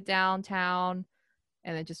visit downtown,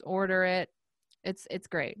 and then just order it. It's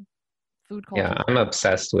great. Food culture Yeah, is I'm great.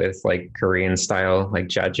 obsessed with like Korean style, like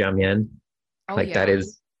jjajangmyeon. Oh Like yeah.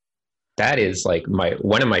 that is like my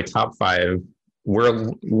one of my top five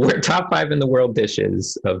world we're top five in the world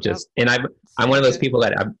dishes of Yep. just and I'm one So of those good. people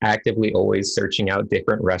that I'm actively always searching out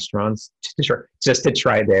different restaurants just to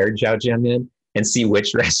try their jjajangmyeon and see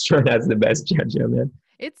which restaurant has the best jjajangmyeon.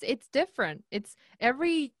 It's different. It's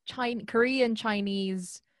every Korean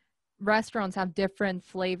Chinese restaurants have different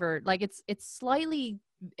flavor. Like it's slightly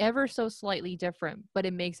ever so slightly different, but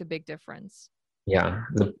it makes a big difference. Yeah.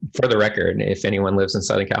 For the record, if anyone lives in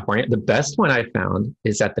Southern California, the best one I found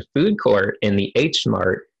is at the food court in the H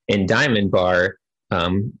Mart in Diamond Bar.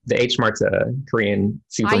 The H Mart's a Korean I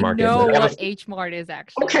supermarket. know what H Mart is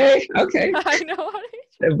actually. Okay, okay. I know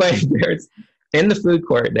what But there's in the food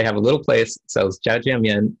court, they have a little place that sells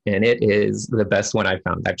jajangmyeon, and it is the best one I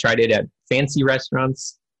found. I've tried it at fancy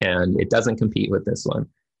restaurants, and it doesn't compete with this one.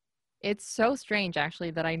 It's so strange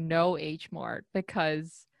actually that I know H Mart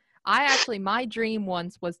because I actually my dream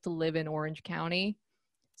once was to live in Orange County.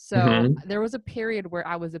 So Hmm. there was a period where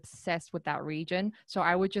I was obsessed with that region. So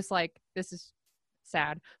I would just like this is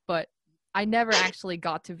sad, but I never actually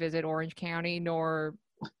got to visit Orange County nor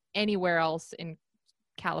anywhere else in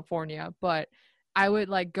California, but I would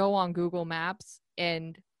like go on Google Maps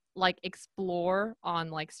and like explore on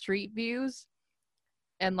like street views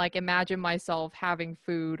and like imagine myself having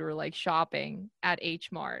food or like shopping at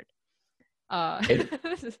H Mart. Uh, It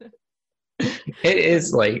it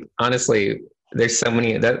is like honestly, there's so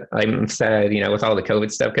many that I'm sad, with all the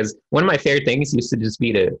COVID stuff. Because one of my favorite things used to just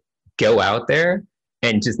be to go out there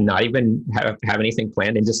and just not even have anything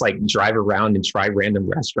planned and just like drive around and try random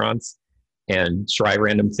restaurants and try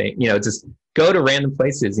random things. Just go to random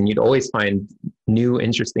places and you'd always find new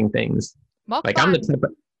interesting things. Like I'm the mukbang type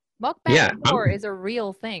of mukbang yeah, tour is a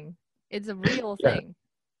real thing. It's a real yeah, thing,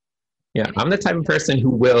 yeah. and I'm it's the a type good of time. person who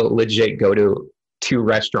will legit go to two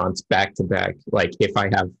restaurants back to back. Like if I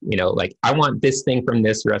have, like I want this thing from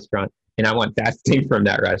this restaurant and I want that thing from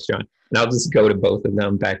that restaurant, and I'll just go to both of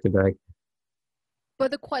them back to back.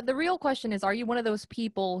 But the real question is, are you one of those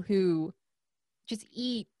people who just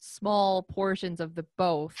eat small portions of the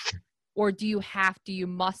both, or do you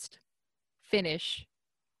must finish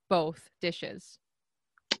both dishes,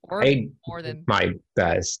 or I more do than my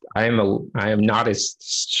best. I am not as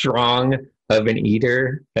strong of an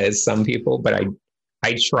eater as some people, but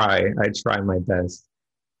I try my best.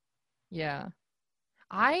 yeah.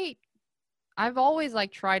 I I've always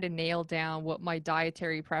like tried to nail down what my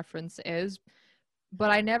dietary preference is,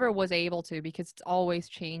 but I never was able to because it's always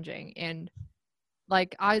changing. And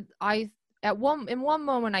like I at one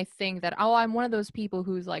moment I think that oh I'm one of those people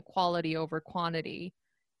who's like quality over quantity.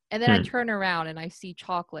 And then I Hmm. turn around and I see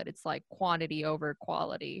chocolate. It's like quantity over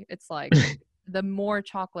quality. It's like the more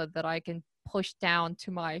chocolate that I can push down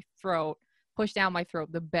my throat,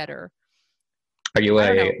 the better. Are you I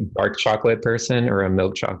don't know. a dark chocolate person or a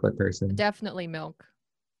milk chocolate person? Definitely milk.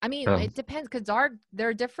 I mean, Oh, it depends because there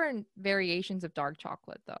are different variations of dark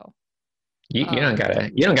chocolate though. you Um,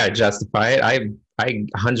 don't gotta justify it. I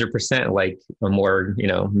 100% like a more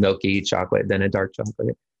milky chocolate than a dark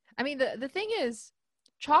chocolate. I mean, the thing is,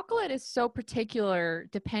 chocolate is so particular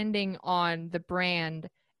depending on the brand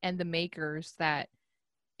and the makers that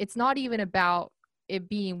it's not even about it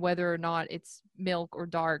being whether or not it's milk or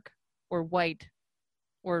dark or white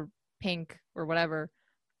or pink or whatever,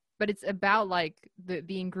 but it's about like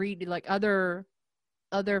the ingredient, like other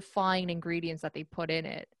fine ingredients that they put in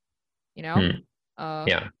it. You know, Hmm. uh,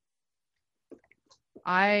 Yeah.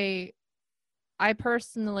 I I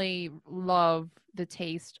personally love the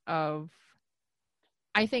taste of.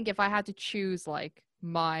 I think if I had to choose like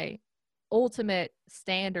my ultimate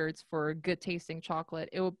standards for a good tasting chocolate,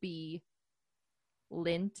 it would be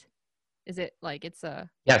Lindt. Is it like it's a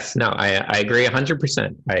Yes. No. I agree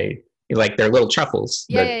 100%. I like their little truffles,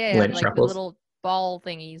 the yeah, Lindt like the truffles. little ball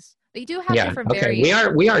thingies. They do have Yeah. different Okay. We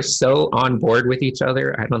are variations. so on board with each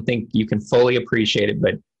other. I don't think you can fully appreciate it,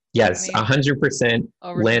 but I yes, mean, 100%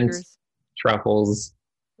 Lindt overthinkers. truffles.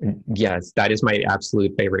 Yes, that is my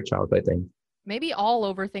absolute favorite chocolate thing. Maybe all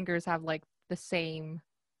overthinkers have like the same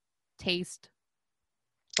taste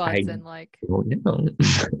buds I and like don't know.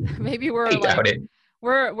 maybe I we're doubt like it.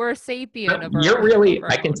 we're sapient of You're our of really,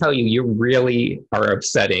 our I can own. tell you, you really are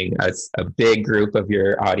upsetting a big group of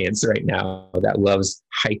your audience right now that loves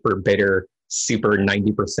hyper bitter, super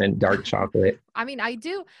 90% dark chocolate. I mean, I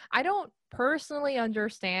don't personally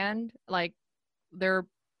understand like their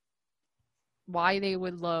why they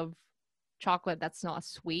would love chocolate that's not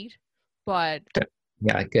sweet, but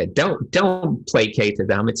Yeah, good. Don't placate to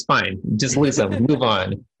them. It's fine. Just lose them. Move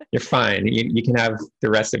on. You're fine. You can have the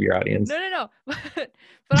rest of your audience. no.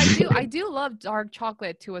 But I do love dark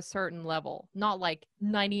chocolate to a certain level. Not like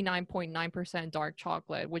 99.9% dark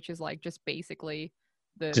chocolate, which is like just basically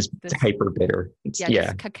the Just this hyper bitter. It's yeah, yeah.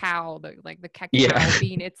 just cacao, the Yeah. cacao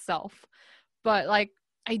bean itself. But like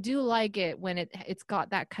I do like it when it's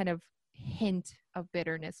got that kind of hint of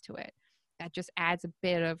bitterness to it. That just adds a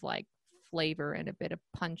bit of like flavor and a bit of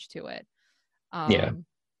punch to it. Yeah.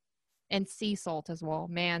 And sea salt as well.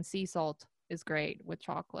 Man, sea salt is great with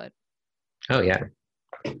chocolate. Oh yeah.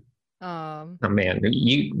 Um, Oh man,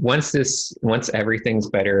 you once everything's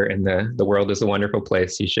better and the world is a wonderful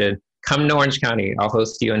place, you should come to Orange County. I'll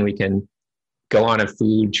host you and we can go on a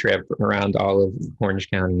food trip around all of Orange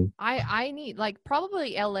County. I need like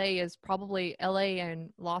probably LA is probably LA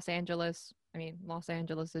and Los Angeles. I mean, Los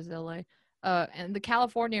Angeles is LA. And the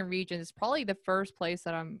California region is probably the first place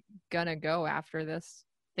that I'm gonna go after this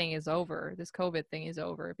thing is over, this COVID thing is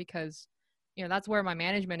over, because that's where my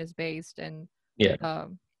management is based, and Yeah.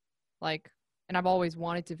 like, and I've always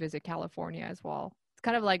wanted to visit California as well. It's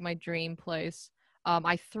kind of like my dream place.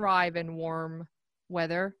 I thrive in warm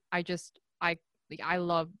weather. I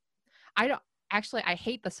love. I don't actually. I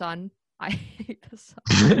hate the sun. I hate the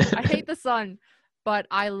sun. I hate the sun, but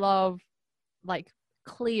I love like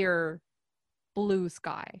clear blue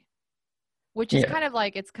sky, which is Yeah. kind of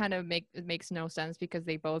like it makes no sense because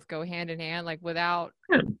they both go hand in hand. Like without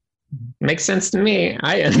Yeah. Makes sense to me.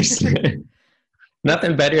 I understand.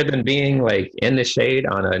 Nothing better than being like in the shade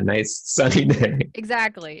on a nice sunny day.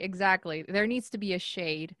 exactly. There needs to be a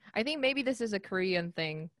shade. I think maybe this is a Korean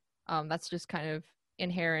thing. That's just kind of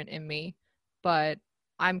inherent in me, but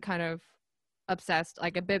I'm kind of obsessed,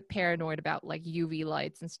 like a bit paranoid about like UV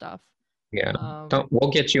lights and stuff. Yeah. Um,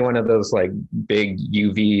 We'll get you one of those like big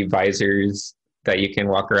UV visors that you can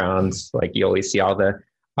walk around. Like you always see all the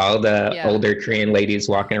yeah, older Korean ladies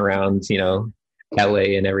walking around,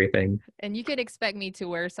 LA and everything. and you could expect me to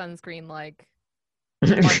wear sunscreen like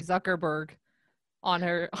Mark Zuckerberg on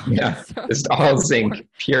her on Yeah. his Just all surfboard. zinc,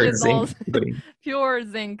 pure Just all zinc. Putting. pure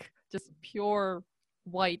zinc, just pure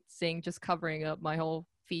white zinc, just covering up my whole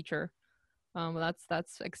feature.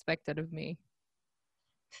 That's expected of me.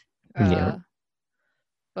 Yeah. Uh,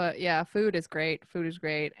 but yeah, food is great. Food is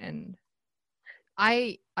great, and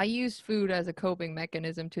I use food as a coping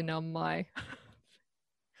mechanism to numb my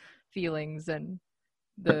feelings and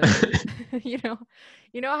the you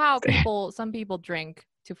know how some people drink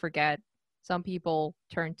to forget, some people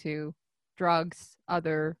turn to drugs,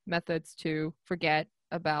 other methods to forget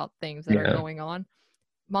about things that are Yeah. going on.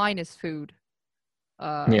 Mine is food.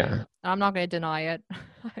 Yeah. I'm not going to deny it.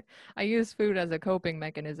 I use food as a coping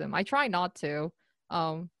mechanism. I try not to.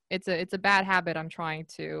 It's a bad habit I'm trying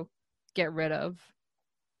to get rid of.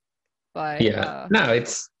 But Yeah. No,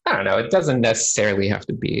 I don't know. It doesn't necessarily have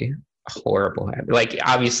to be a horrible habit. Like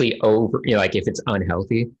obviously like if it's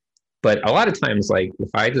unhealthy, but a lot of times, like if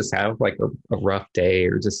I just have like a rough day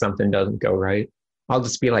or just something doesn't go right, I'll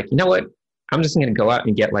just be like, you know what? I'm just going to go out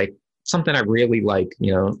and get like something I really like,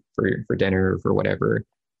 for dinner or for whatever.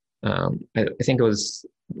 I think it was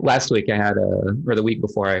last week or the week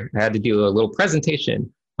before, I had to do a little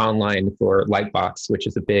presentation online for Lightbox, which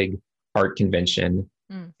is a big art convention.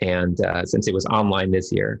 mm, And since it was online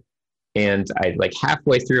this year, and I like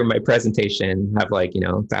halfway through my presentation have like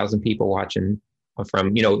 1,000 people watching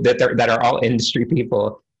from that are all industry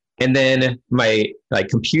people, and then my like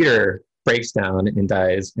computer breaks down and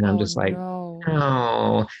dies, and I'm oh just like, no.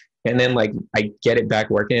 oh. And then like I get it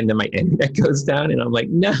back working, and then my internet goes down, and I'm like,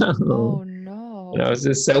 no. Oh And I no. was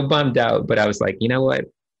just so bummed out, but I was like, you know what?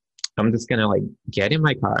 I'm just gonna like get in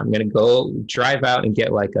my car. I'm gonna go drive out and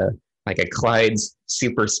get like a Clyde's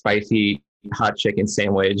super spicy hot chicken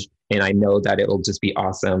sandwich, and I know that it'll just be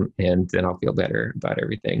awesome, and then I'll feel better about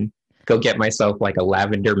everything. Go get myself like a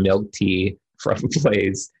lavender milk tea from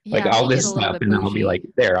Blaze, like Yeah, all make it this a little stuff, bit and I'll be bougie. like,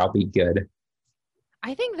 there, I'll be good.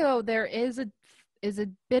 I think though there is a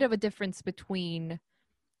bit of a difference between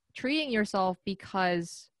treating yourself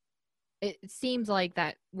because it seems like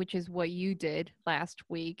that, which is what you did last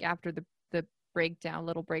week after the little breakdown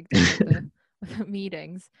of the, of the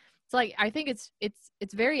meetings. It's like I think it's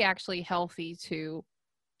very actually healthy to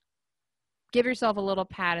give yourself a little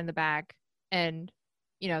pat in the back and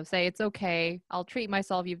say it's okay. I'll treat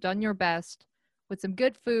myself. You've done your best with some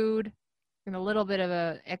good food and a little bit of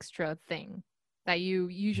a extra thing that you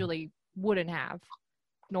usually wouldn't have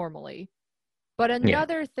normally. But Yeah.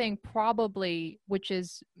 another thing, probably, which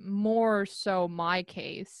is more so my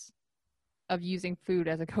case of using food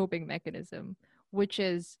as a coping mechanism, which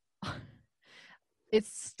is it's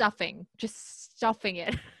stuffing, just stuffing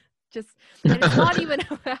it. just and it's not even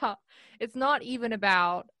about it's not even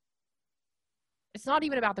about it's not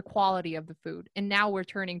even about the quality of the food. And now we're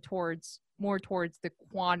turning more towards the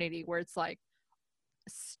quantity where it's like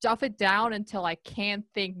stuff it down until I can't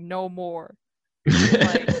think no more.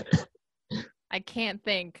 Like I can't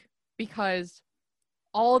think because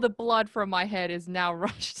all the blood from my head is now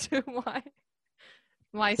rushed to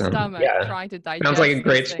my stomach Yeah, trying to sounds like digest a these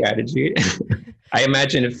great things. strategy. I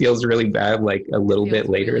imagine it feels really bad, like a little Feels bit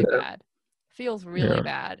later really though. bad. Feels really Yeah.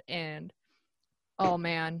 bad. And oh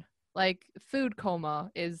man, like food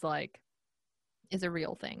coma is a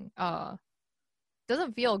real thing.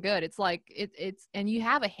 Doesn't feel good. It's like it's and you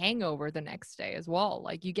have a hangover the next day as well.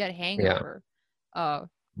 Like you get Yeah. hangover. Uh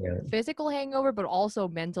Yeah. Physical hangover, but also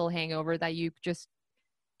mental hangover that you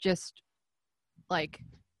just like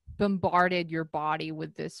bombarded your body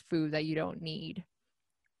with this food that you don't need.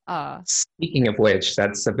 Uh Speaking of which,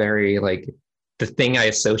 that's a very like the thing I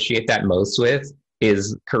associate that most with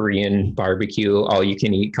is Korean barbecue, all you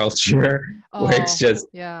can eat culture, where it's oh, just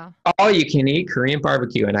yeah. all you can eat Korean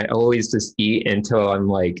barbecue. And I always just eat until I'm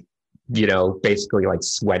like, basically like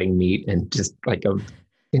sweating meat and just like I'm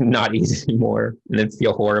not eat anymore and then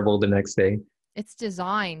feel horrible the next day. It's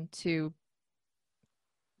designed to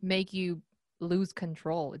make you lose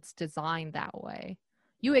control. It's designed that way.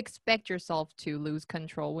 You expect yourself to lose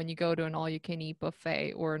control when you go to an all you can eat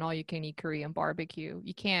buffet or an all you can eat Korean barbecue.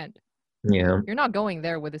 You can't, Yeah. you're not going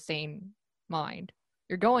there with a sane mind.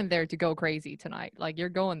 You're going there to go crazy tonight. Like you're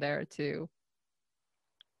going there to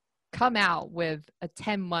come out with a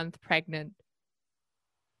 10-month pregnant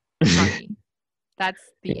tummy. That's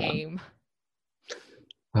the Yeah. aim.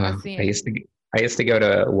 Uh, That's the I aim. used to I used to go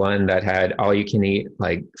to one that had all you can eat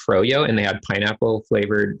like froyo and they had pineapple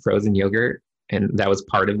flavored frozen yogurt and that was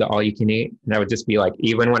part of the all you can eat. And I would just be like,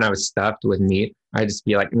 even when I was stuffed with meat, I'd just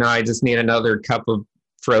be like, no, I just need another cup of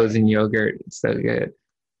frozen yogurt. It's so good.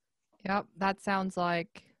 Yep, that sounds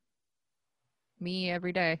like me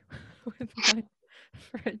every day with my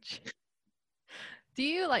fridge. Do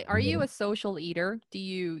you like, are you a social eater? Do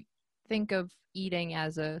you think of eating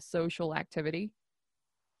as a social activity?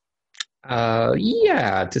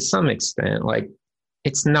 Yeah, to some extent. Like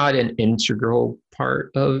it's not an integral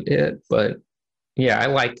part of it, but yeah, I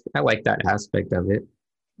like that aspect of it.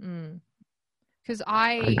 Mm. Because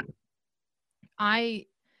I'm, I,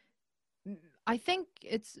 I think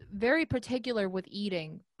it's very particular with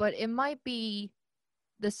eating, but it might be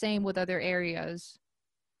the same with other areas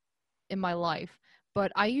in my life.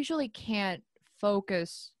 But I usually can't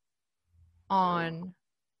focus on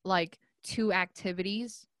like two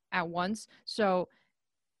activities at once. So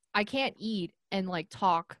I can't eat and like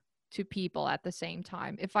talk to people at the same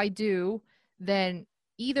time. If I do, then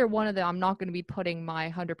either one of them, I'm not going to be putting my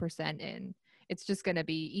 100% in. It's just going to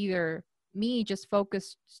be either me just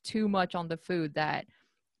focused too much on the food that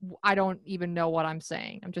I don't even know what I'm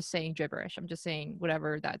saying. I'm just saying gibberish. I'm just saying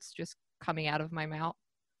whatever that's just coming out of my mouth.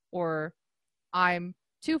 Or I'm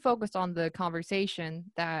too focused on the conversation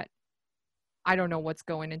that I don't know what's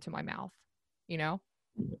going into my mouth, you know?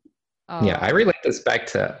 Yeah, I Uh, relate this back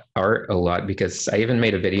to art a lot because I even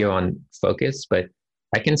made a video on focus, but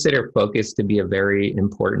I consider focus to be a very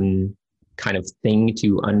important kind of thing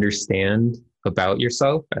to understand about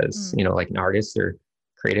yourself as, mm, like an artist or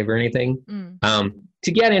creative or anything. mm,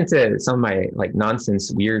 To get into some of my like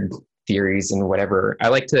nonsense, weird theories and whatever, I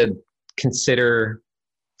like to consider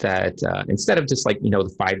that instead of just like,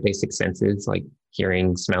 the five basic senses, like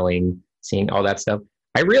hearing, smelling, seeing, all that stuff,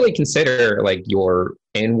 I really consider like your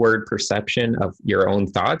inward perception of your own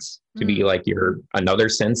thoughts to be mm, like your another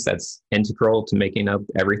sense that's integral to making up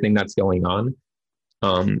everything that's going on.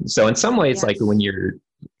 So in some ways, like when yes. you're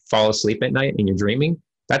fall asleep at night and you're dreaming,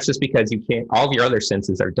 that's just because you can't, all of your other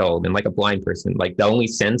senses are dulled. And like a blind person, like the only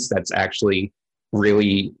sense that's actually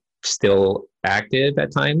really still active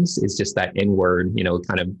at times is just that inward,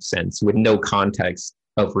 kind of sense with no context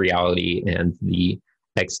of reality and the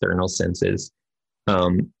external senses.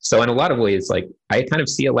 So in a lot of ways, like I kind of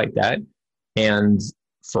see it like that. And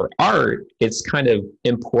for art, it's kind of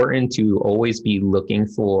important to always be looking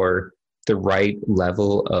for the right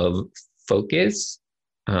level of focus,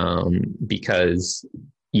 because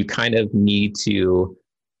you kind of need to.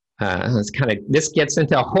 It's kind of this gets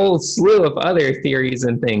into a whole slew of other theories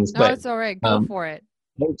and things, No, but it's all right. Go um, for it.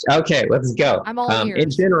 okay, let's go. I'm all In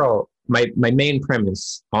ears. general, my main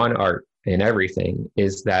premise on art and everything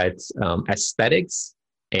is that aesthetics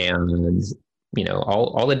and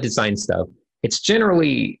all the design stuff, it's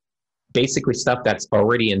generally basically stuff that's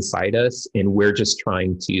already inside us, and we're just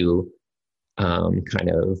trying to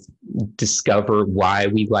kind of discover why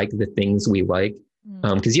we like the things we like.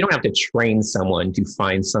 Mm, Because you don't have to train someone to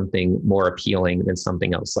find something more appealing than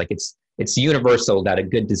something else. Like it's universal that a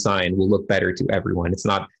good design will look better to everyone. It's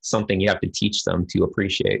not something you have to teach them to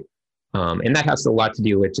appreciate. And that has a lot to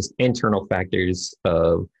do with just internal factors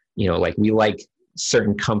of, like we like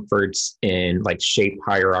certain comforts in like shape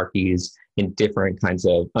hierarchies in different kinds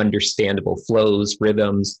of understandable flows,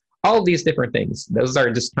 rhythms, all of these different things. Those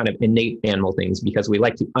are just kind of innate animal things because we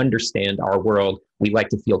like to understand our world. We like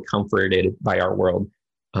to feel comforted by our world.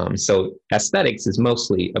 So aesthetics is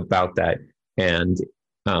mostly about that. And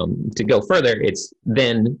to go further, it's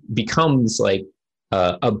then becomes like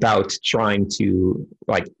about trying to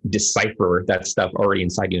like decipher that stuff already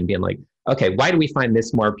inside you and being like, okay, why do we find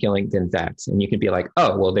this more appealing than that? And you can be like,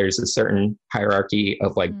 oh, well, there's a certain hierarchy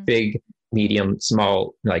of like big, medium,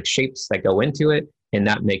 small like shapes that go into it. And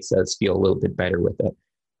that makes us feel a little bit better with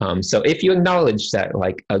it. So if you acknowledge that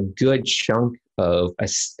like a good chunk of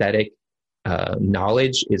aesthetic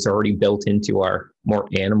knowledge is already built into our more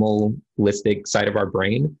animalistic side of our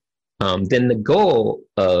brain, then the goal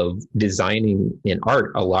of designing in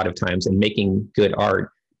art a lot of times and making good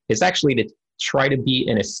art is actually to try to be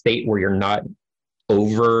in a state where you're not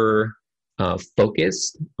over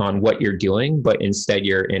focused on what you're doing, but instead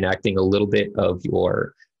you're enacting a little bit of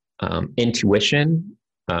your intuition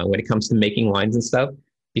when it comes to making lines and stuff.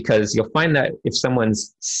 Because you'll find that if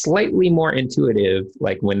someone's slightly more intuitive,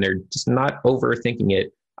 like when they're just not overthinking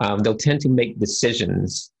it, they'll tend to make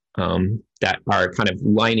decisions that are kind of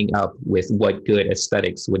lining up with what good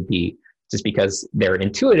aesthetics would be, just because they're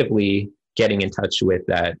intuitively getting in touch with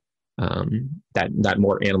that that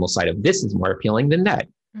more animal side of this is more appealing than that.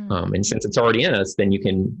 And since it's already in us, then you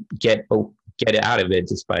can get it out of it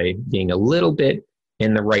just by being a little bit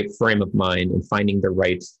in the right frame of mind and finding the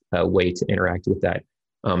right way to interact with that.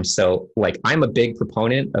 So like I'm a big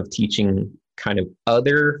proponent of teaching kind of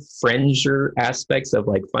other fringer aspects of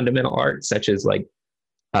like fundamental art, such as like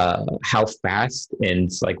how fast and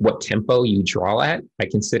like what tempo you draw at. I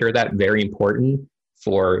consider that very important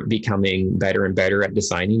for becoming better and better at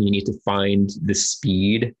designing. You need to find the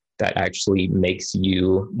speed that actually makes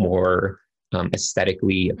you more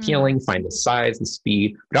aesthetically appealing, find the size, the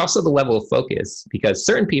speed, but also the level of focus, because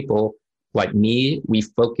certain people like me, we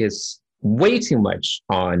focus way too much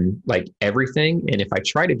on like everything. And if I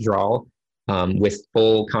try to draw with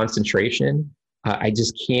full concentration, I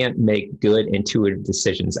just can't make good intuitive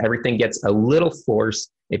decisions. Everything gets a little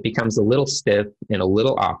forced. It becomes a little stiff and a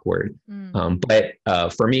little awkward. But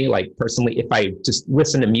for me, like personally, if I just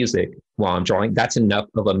listen to music while I'm drawing, that's enough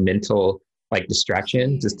of a mental like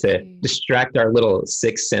distraction just to distract our little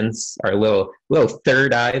sixth sense, our little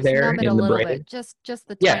third eye there in the brain. Bit. Just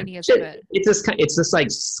the tiniest bit. It's just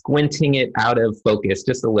like squinting it out of focus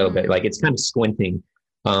just a little bit. Like it's kind of squinting.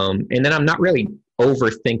 And then I'm not really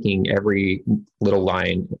overthinking every little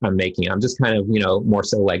line I'm making. I'm just kind of, more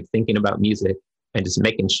so like thinking about music and just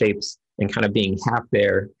making shapes and kind of being half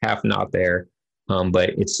there, half not there. But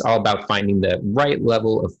it's all about finding the right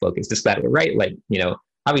level of focus, just that right, like,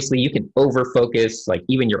 obviously you can over focus, like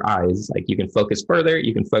even your eyes, like you can focus further,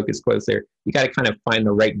 you can focus closer. You got to kind of find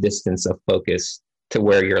the right distance of focus to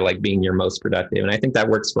where you're like being your most productive. And I think that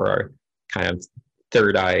works for our kind of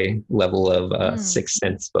third eye level of sixth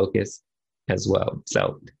sense focus as well.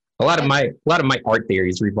 So a lot of my art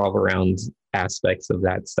theories revolve around aspects of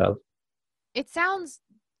that stuff. It sounds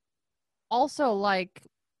also like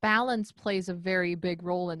balance plays a very big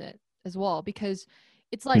role in it as well, because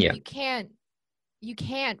it's like you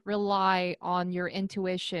can't rely on your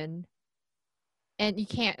intuition, and you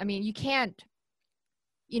can't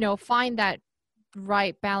find that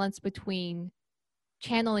right balance between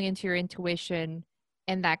channeling into your intuition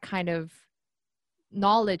and that kind of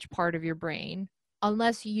knowledge part of your brain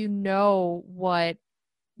unless you know what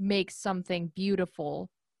makes something beautiful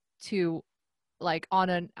to like on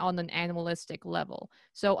an animalistic level.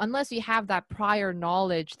 So unless you have that prior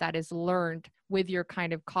knowledge that is learned with your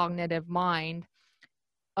kind of cognitive mind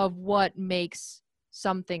of what makes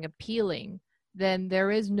something appealing, then there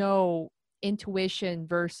is no intuition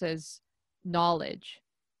versus knowledge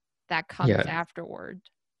that comes afterward.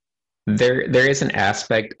 There is an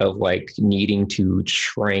aspect of like needing to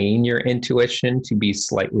train your intuition to be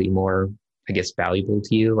slightly more, I guess, valuable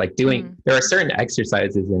to you. Like there are certain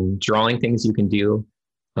exercises and drawing things you can do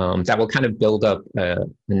that will kind of build up a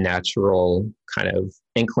natural kind of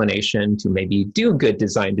inclination to maybe do good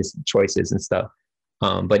design choices and stuff.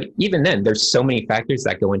 But even then, there's so many factors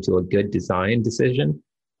that go into a good design decision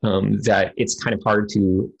that it's kind of hard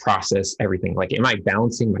to process everything. Like, am I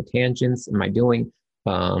balancing my tangents? Am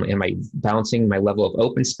I balancing my level of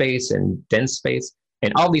open space and dense space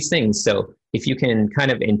and all these things? So if you can kind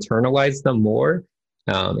of internalize them more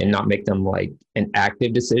and not make them like an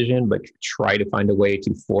active decision, but try to find a way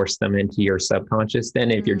to force them into your subconscious, then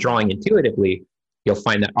if you're drawing intuitively, you'll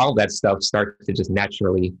find that all that stuff starts to just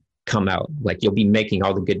naturally come out. Like you'll be making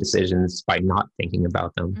all the good decisions by not thinking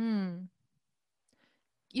about them.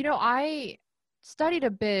 I studied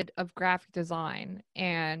a bit of graphic design,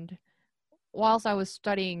 and whilst I was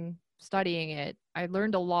studying it, I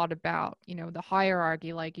learned a lot about, the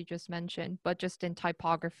hierarchy like you just mentioned, but just in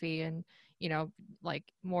typography and, like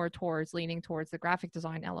more towards leaning towards the graphic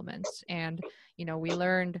design elements. And, we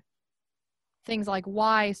learned things like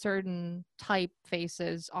why certain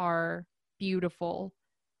typefaces are beautiful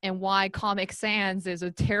and why Comic Sans is a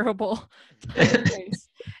terrible typeface.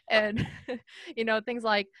 And things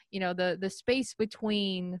like, the space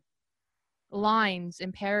between lines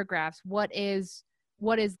and paragraphs, what is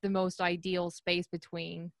the most ideal space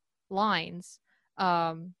between lines,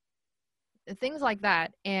 um things like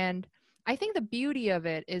that. And I think the beauty of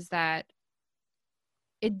it is that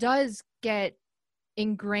it does get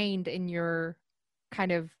ingrained in your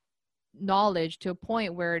kind of knowledge to a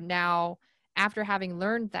point where now, after having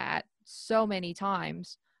learned that so many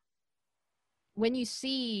times, when you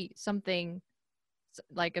see something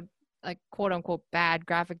like a like quote unquote bad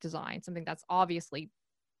graphic design, something that's obviously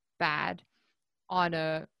bad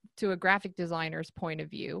to a graphic designer's point of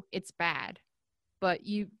view, it's bad, but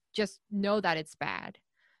you just know that it's bad.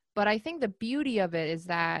 But I think the beauty of it is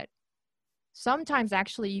that sometimes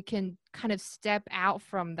actually you can kind of step out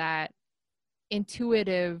from that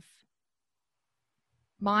intuitive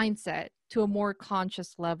mindset to a more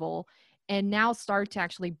conscious level and now start to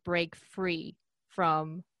actually break free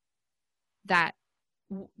from that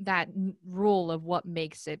rule of what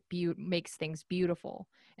makes things beautiful.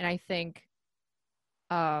 And I think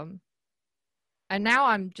and now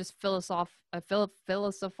I'm just philosophizing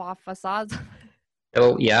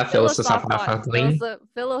Oh, yeah, philosophi- philosophically.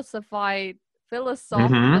 philosophi-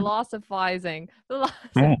 Mm-hmm. philosophizing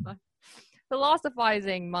Mm.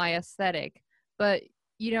 philosophizing my aesthetic. But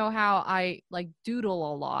you know how I like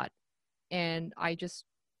doodle a lot, and I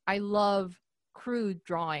love crude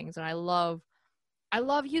drawings, and I love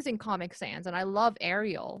using Comic Sans, and I love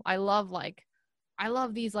Arial. I love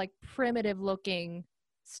these like primitive looking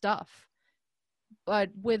stuff.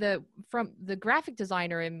 But from the graphic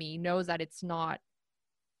designer in me knows that it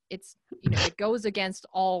goes against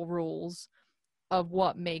all rules of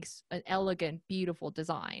what makes an elegant, beautiful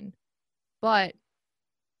design. But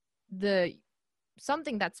the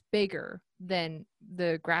something that's bigger than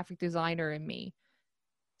the graphic designer in me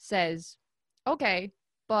says, okay,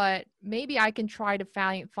 but maybe I can try to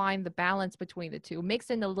find the balance between the two, mix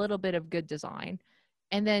in a little bit of good design,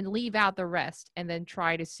 and then leave out the rest, and then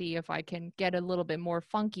try to see if I can get a little bit more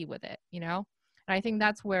funky with it. And I think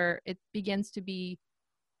that's where it begins to be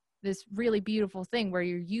this really beautiful thing where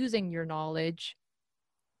you're using your knowledge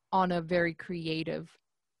on a very creative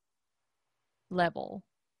level.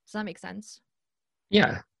 Does that make sense?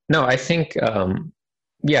 Yeah. No, I think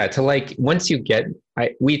yeah, to like once you get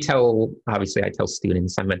we tell obviously I tell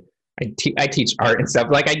students I teach art and stuff.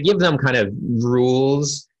 Like I give them kind of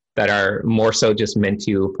rules that are more so just meant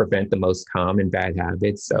to prevent the most common bad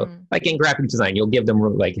habits. So Mm. like in graphic design, you'll give them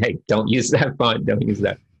like, hey, don't use that font, don't use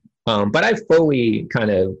that. But I fully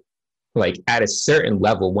kind of like at a certain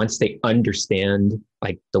level, once they understand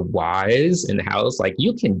like the whys and hows, like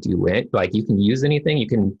you can do it, like you can use anything, you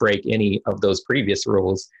can break any of those previous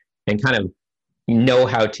rules and kind of know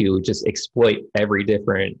how to just exploit every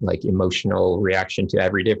different like emotional reaction to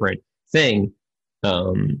every different thing,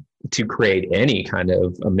 to create any kind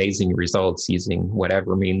of amazing results using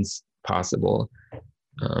whatever means possible.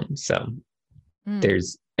 So Mm.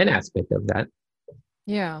 there's an aspect of that.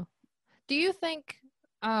 Yeah. Do you think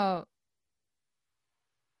uh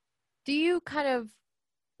do you kind of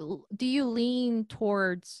do you lean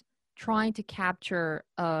towards trying to capture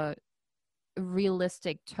a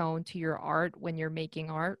realistic tone to your art when you're making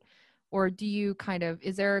art, or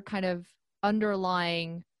is there a kind of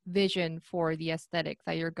underlying vision for the aesthetic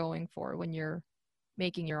that you're going for when you're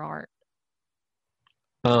making your art?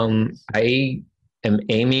 I am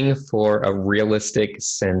aiming for a realistic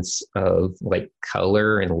sense of like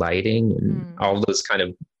color and lighting and Mm. all those kind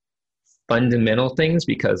of fundamental things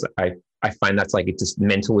because I find that's like it's just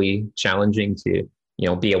mentally challenging to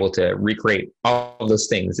be able to recreate all of those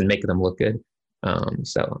things and make them look good.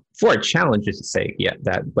 So for a challenge's sake, yeah,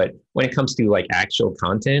 that. But when it comes to like actual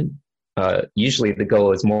content, usually the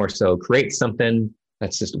goal is more so create something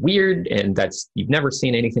that's just weird and that's you've never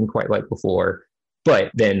seen anything quite like before,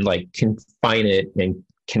 but then like confine it and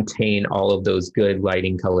contain all of those good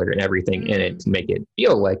lighting, color, and everything in it Mm. to make it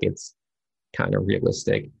feel like it's kind of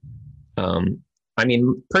realistic. Um, I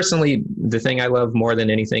mean, personally, the thing I love more than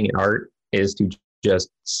anything in art is to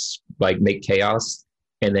just like make chaos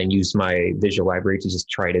and then use my visual library to just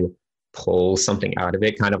try to pull something out of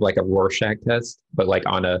it, kind of like a Rorschach test, but like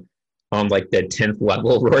on like the 10th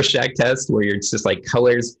level Rorschach test where it's just like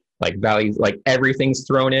colors like values, like everything's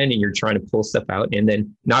thrown in and you're trying to pull stuff out. And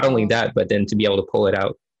then not only Oh, that, but then to be able to pull it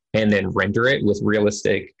out and then render it with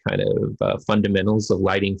realistic kind of fundamentals of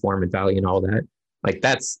lighting, form, and value and all that. Like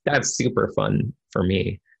that's super fun for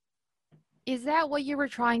me. is that what you were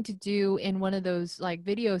trying to do in one of those like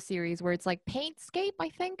video series where it's like Paintscape, I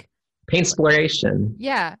think? Paint exploration.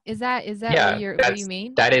 Yeah, is that Yeah, what you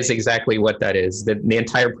mean? that is exactly what that is. The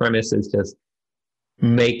entire premise is just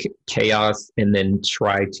make chaos and then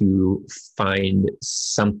try to find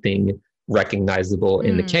something recognizable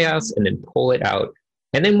in the Mm. chaos and then pull it out.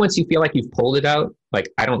 And then once you feel like you've pulled it out,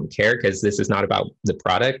 like I don't care because this is not about the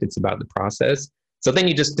product, it's about the process. So then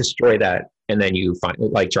you just destroy that and then you find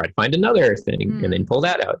like try to find another thing and then Mm. pull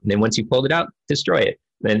that out. And then once you pulled it out, destroy it.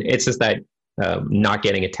 Then it's just that not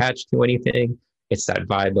getting attached to anything. It's that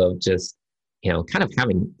vibe of just kind of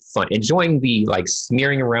having fun, enjoying the like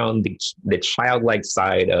smearing around the childlike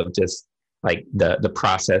side of just like the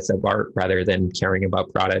process of art rather than caring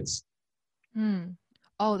about products. Mm.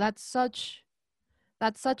 Oh, that's such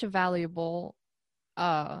a valuable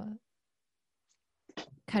uh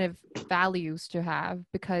kind of values to have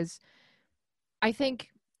because I think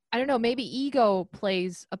I don't know, maybe ego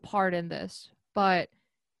plays a part in this, but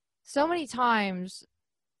so many times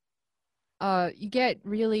you get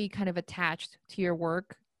really kind of attached to your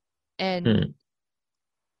work and Hmm.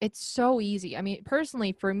 it's so easy. I mean,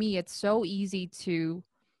 personally for me it's so easy to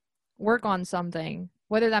work on something,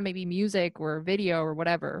 whether that may be music or video or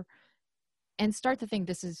whatever, and start to think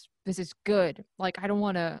this is good. Like I don't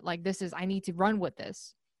want to like this is I need to run with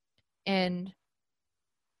this. And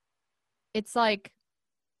it's like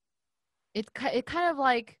it kind of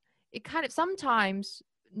like it kind of sometimes,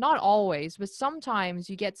 not always, but sometimes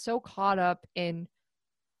you get so caught up in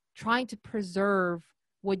trying to preserve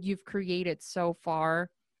what you've created so far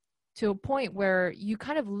to a point where you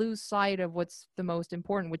kind of lose sight of what's the most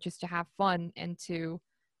important, which is to have fun and to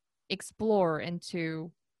explore and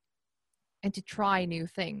to try new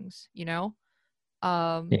things, you know?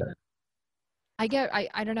 Um Yeah. I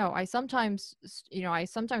don't know. I sometimes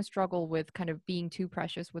struggle with kind of being too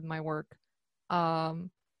precious with my work. Um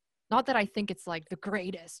Not that I think it's like the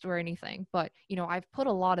greatest or anything, but I've put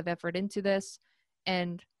a lot of effort into this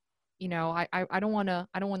and I don't want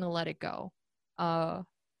to let it go. Uh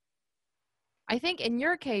I think in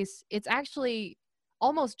your case it's actually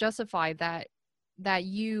almost justified that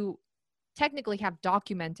you technically have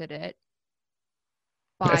documented it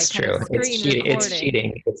by That's kind of true. It's screen cheating. It's recording.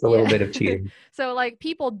 cheating. It's a little Yeah. bit of cheating. So like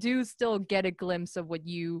people do still get a glimpse of what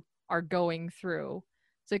you are going through.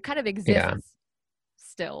 So it kind of Yeah. exists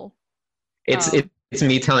still. It's Um it's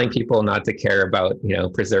me telling people not to care about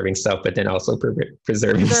preserving stuff, but then also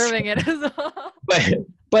preserving Preserving stuff. it as well.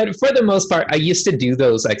 But for the most part, I used to do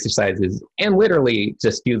those exercises and literally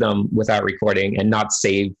just do them without recording and not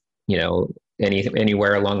save you know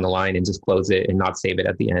anywhere along the line and just close it and not save it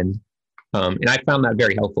at the end. And I found that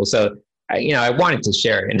very helpful. So I wanted to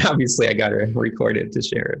share it, and obviously I got to record it to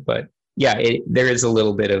share it. But yeah, there is a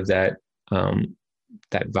little bit of um,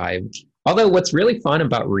 that vibe. Although what's really fun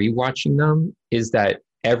about rewatching them is that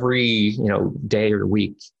every day or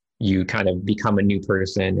week you kind of become a new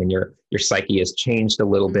person and your psyche has changed a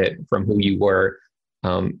little bit Mm. from who you were.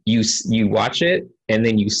 You watch it and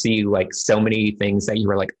then you see like so many things that you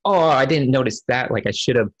were like, oh, I didn't notice that. Like I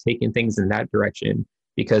should have taken things in that direction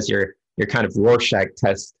because your kind of Rorschach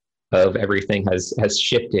test of everything has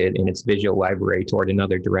shifted in its visual library toward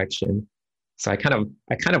another direction. So I kind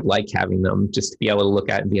of like having them just to be able to look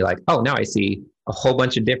at and be like, oh, now I see a whole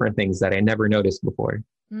bunch of different things that I never noticed before.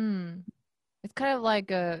 Mm. It's kind of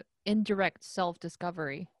like a indirect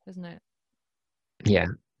self-discovery, isn't it? Yeah,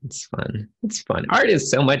 it's fun. It's fun. Art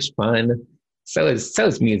is so much fun. So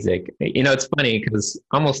is music. It's funny because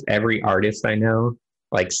almost every artist I know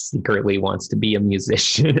like secretly wants to be a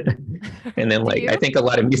musician. And then Do like I you? think a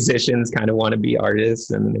lot of musicians kind of want to be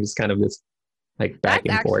artists and there's kind of this like back That's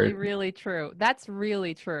and actually forth. really true. That's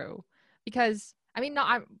really true. Because I mean, no,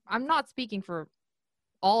 I'm not speaking for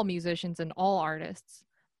all musicians and all artists,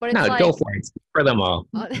 but it's No, go like for it. Speak for them all.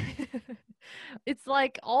 uh, it's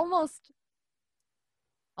like almost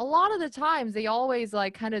a lot of the times they always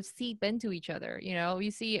like kind of seep into each other. You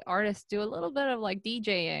see artists do a little bit of like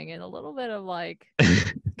DJing and a little bit of like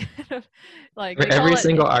kind of like they call Every it.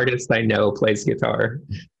 single artist I know plays guitar.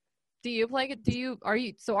 Do you play it? Are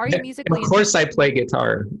you Of musically course, I play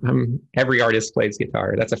guitar. Every artist plays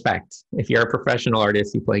guitar. That's a fact. If you're a professional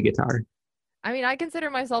artist, you play guitar. I mean, I consider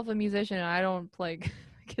myself a musician and I don't play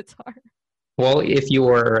guitar. Well, if you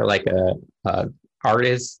were like a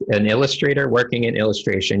artist, an illustrator working in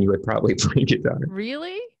illustration, you would probably play guitar.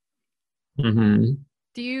 Really? Hmm.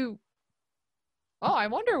 Do you? Oh, I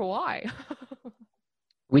wonder why.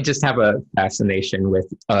 We just have a fascination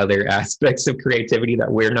with other aspects of creativity that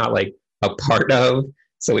we're not like a part of.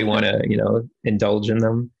 So we want to, indulge in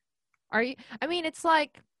them. Are you? I mean, it's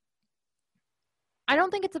like I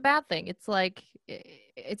don't think it's a bad thing. It's like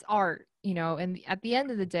it's art, and at the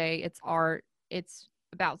end of the day, it's art. It's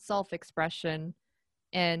about self-expression,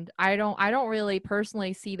 and I don't really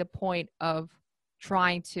personally see the point of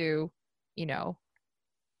trying to, you know,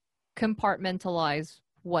 compartmentalize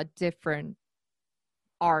what different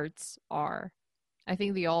arts are. I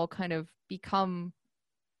think they all kind of become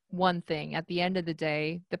one thing. At the end of the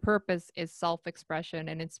day, the purpose is self-expression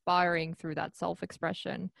and inspiring through that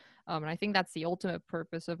self-expression. And I think that's the ultimate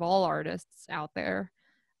purpose of all artists out there.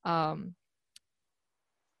 Um,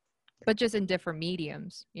 but just in different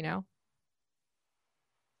mediums.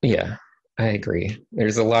 Yeah, I agree.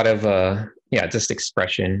 There's a lot of yeah, just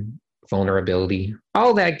expression, vulnerability,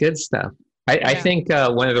 all that good stuff. I Yeah. think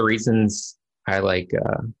one of the reasons I like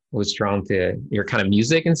was drawn to your kind of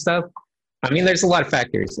music and stuff. I mean, there's a lot of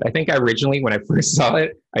factors. I think I originally, when I first saw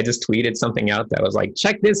it, I just tweeted something out that was like,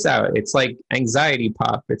 check this out. It's like anxiety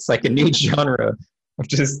pop. It's like a new genre of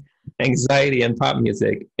just anxiety and pop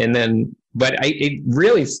music. And then, but it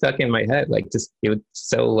really stuck in my head. Like, just, it was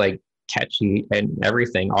so like catchy and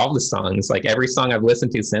everything. All the songs, like every song I've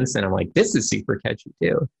listened to since then, I'm like, this is super catchy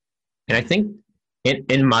too. And I think,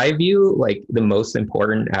 in my view, like the most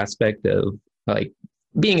important aspect of like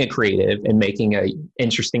being a creative and making a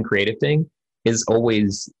interesting creative thing is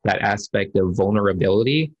always that aspect of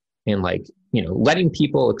vulnerability and like, letting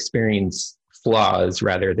people experience flaws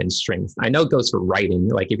rather than strengths. I know it goes for writing.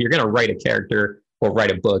 Like if you're going to write a character or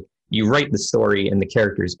write a book, you write the story and the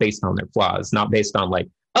characters based on their flaws, not based on like,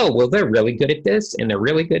 oh, well, they're really good at this and they're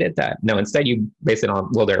really good at that. No, instead you base it on,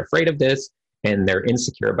 well, they're afraid of this and they're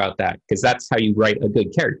insecure about that, because that's how you write a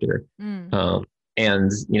good character. Mm.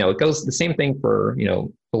 And it goes the same thing for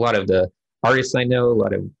a lot of the artists I know, a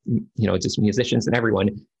lot of just musicians and everyone.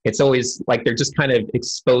 It's always like they're just kind of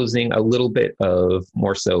exposing a little bit of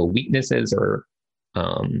more so weaknesses or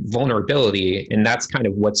vulnerability, and that's kind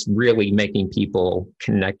of what's really making people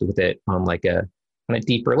connect with it on like a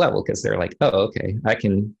deeper level, because they're like, oh, okay, I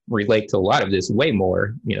can relate to a lot of this way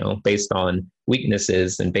more, based on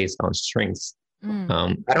weaknesses and based on strengths.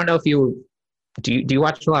 Mm. I don't know if you do you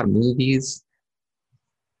watch a lot of movies?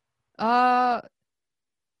 Uh,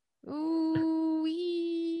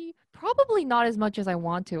 probably not as much as I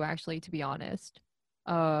want to, actually, to be honest.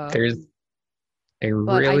 Uh, There's a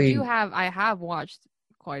but really I have watched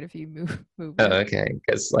quite a few oh, movies. okay,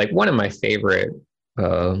 because like one of my favorite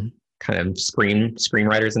uh, kind of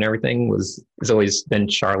screenwriters and everything has always been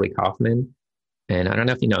Charlie Kaufman. And I don't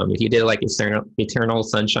know if you know him. He did like Eternal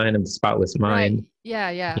Sunshine of the Spotless Right. Mind, Yeah,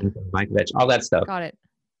 yeah. Kingdom of Malkovich, all that stuff. Got it.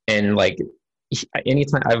 And like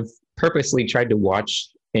anytime I've purposely tried to watch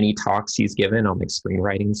any talks he's given on like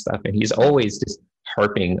screenwriting stuff, and he's always just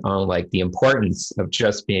harping on like the importance of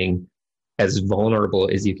just being as vulnerable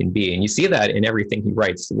as you can be. And you see that in everything he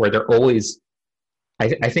writes, where they're always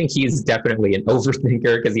I think he's definitely an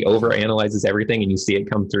overthinker because he overanalyzes everything and you see it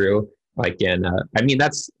come through. Like in, I mean,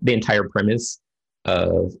 that's the entire premise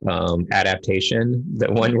of adaptation.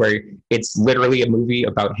 The one where it's literally a movie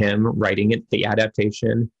about him writing it, the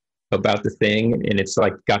adaptation about the thing, and it's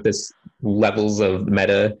like got this levels of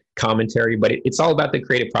meta commentary, but it's all about the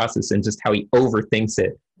creative process and just how he overthinks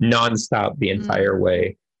it nonstop the entire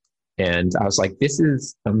way. And I was like, this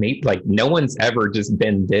is amazing. Like, no one's ever just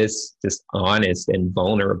been this just honest and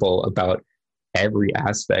vulnerable about every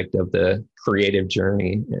aspect of the creative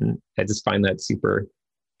journey. And I just find that super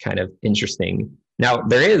kind of interesting. Now,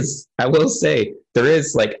 I will say, there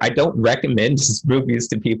is like, I don't recommend his movies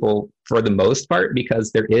to people for the most part,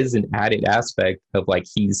 because there is an added aspect of like,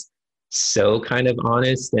 he's so kind of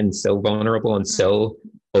honest and so vulnerable and so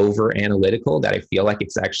over analytical that I feel like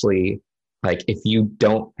it's actually like, if you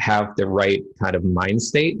don't have the right kind of mind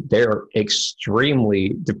state, they're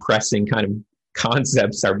extremely depressing kind of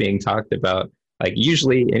concepts are being talked about. Like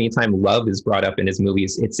usually anytime love is brought up in his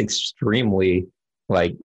movies, it's extremely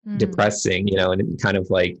like Mm. depressing, and kind of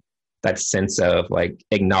like that sense of like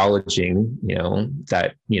acknowledging,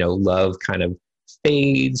 that, love kind of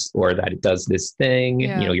fades, or that it does this thing,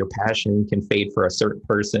 Yeah. your passion can fade for a certain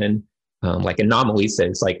person. Like Anomalisa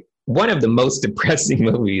is like one of the most depressing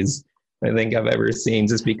movies I think I've ever seen,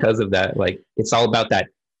 just because of that. Like it's all about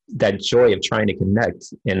that joy of trying to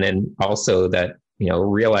connect, and then also that,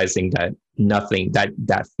 realizing that nothing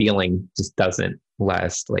that feeling just doesn't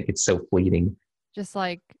last. Like it's so fleeting. Just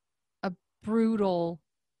like a brutal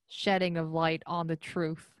shedding of light on the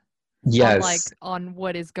truth, on Yes. on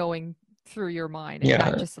what is going through your mind, and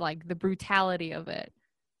not Yeah. just like the brutality of it.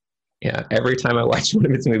 Yeah. Every time I watch one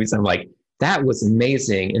of his movies, I'm like, that was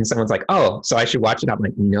amazing. And someone's like, oh, so I should watch it. I'm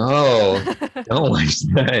like, no, don't watch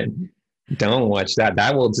that. Don't watch that.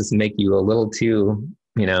 That will just make you a little too,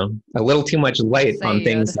 a little too much light on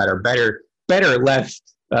things Sad. that are better left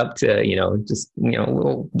up to, just, a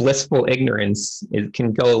little blissful ignorance. It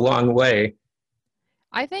can go a long way.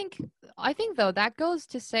 I think though that goes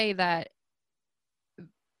to say that,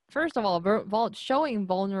 first of all, showing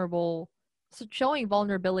vulnerability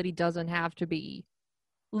doesn't have to be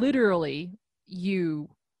literally you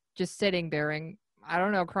just sitting there and, I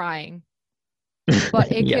don't know, crying.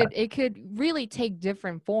 But Yeah. it could really take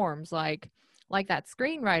different forms, like that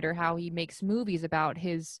screenwriter, how he makes movies about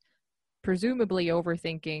his presumably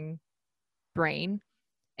overthinking brain,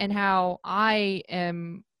 and how I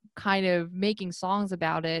am kind of making songs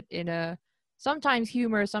about it in a sometimes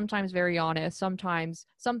humor, sometimes very honest, sometimes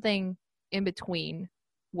something in between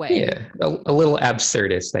way. Yeah. A little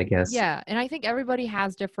absurdist, I guess. Yeah, and I think everybody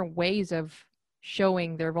has different ways of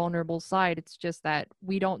showing their vulnerable side. It's just that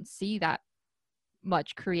we don't see that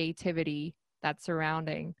much creativity that's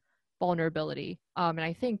surrounding vulnerability. And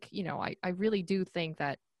I think, I really do think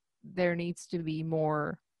that there needs to be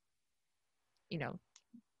more, you know,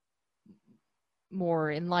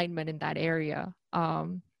 more enlightenment in that area.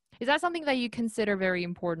 Is that something that you consider very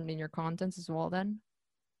important in your contents as well then?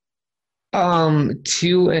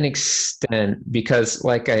 To an extent, because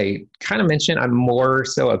like I kind of mentioned, I'm more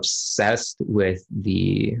so obsessed with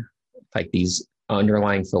these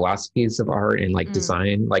underlying philosophies of art and like Mm,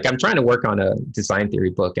 design. Like I'm trying to work on a design theory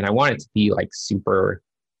book and I want it to be like super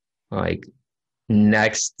like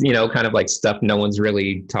next, kind of like stuff no one's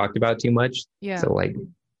really talked about too much. yeah. So like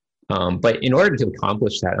but in order to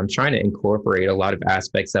accomplish that, I'm trying to incorporate a lot of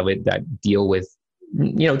aspects of it that deal with,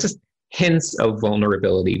 just hints of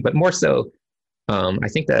vulnerability, but more so, I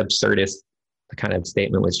think the absurdist kind of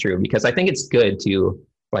statement was true because I think it's good to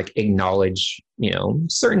like acknowledge,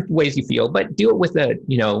 certain ways you feel, but do it with a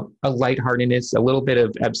lightheartedness, a little bit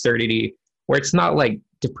of absurdity where it's not like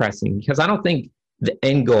depressing because I don't think the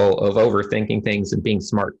end goal of overthinking things and being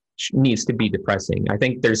smart needs to be depressing. I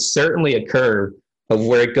think there's certainly a curve of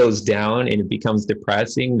where it goes down and it becomes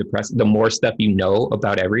depressing, the more stuff you know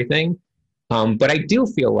about everything. But I do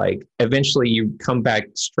feel like eventually you come back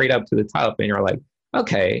straight up to the top and you're like,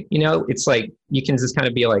 okay, it's like you can just kind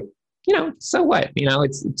of be like, so what?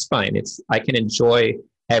 It's fine. I can enjoy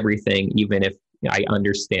everything, even if I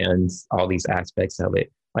understand all these aspects of it.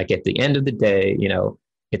 Like at the end of the day,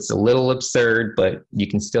 it's a little absurd, but you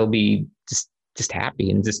can still be just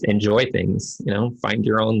happy and just enjoy things, find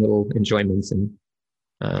your own little enjoyments And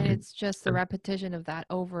um it's just the repetition of that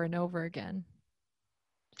over and over again.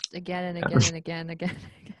 Just again and yeah. again and again and again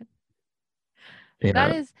and again.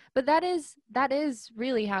 Yeah. That is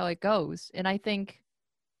really how it goes. And I think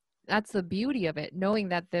that's the beauty of it, knowing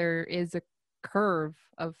that there is a curve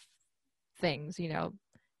of things.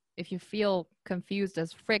 If you feel confused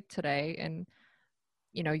as frick today, and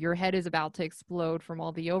your head is about to explode from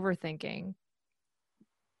all the overthinking,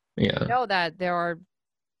 Yeah. know that there are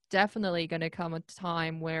definitely going to come a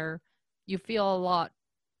time where you feel a lot,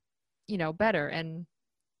 better, and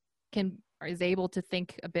can is able to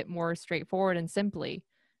think a bit more straightforward and simply.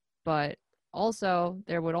 But also,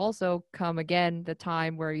 there would also come again the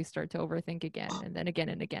time where you start to overthink again, and then again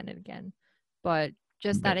and again and again. But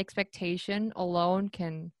just that expectation alone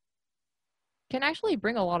can actually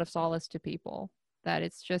bring a lot of solace to people, that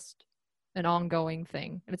it's just an ongoing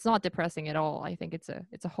thing, and it's not depressing at all. I think it's a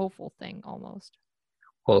hopeful thing almost.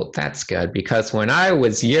 Well, that's good because when I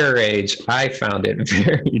was your age, I found it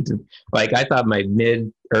very like I thought my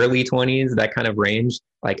mid early 20s, that kind of range,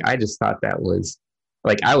 like I just thought that was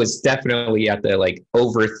like I was definitely at the like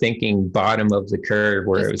overthinking bottom of the curve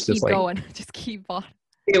where it Just was just keep like going. Just keep on.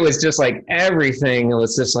 it was just like everything. It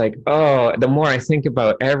was just like, oh, the more I think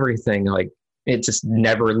about everything, like it just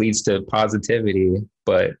never leads to positivity.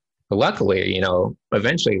 But luckily,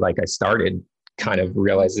 eventually, like I started kind of Mhm.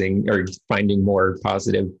 realizing or finding more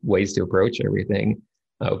positive ways to approach everything.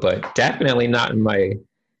 But definitely not in my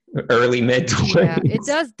early mid Yeah, it 20s. does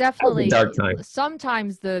That was a definitely. dark time.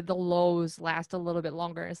 Sometimes the lows last a little bit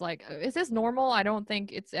longer. It's like, is this normal? I don't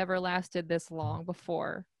think it's ever lasted this long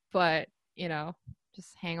before. But,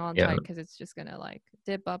 just hang on Yeah. tight, because it's just gonna like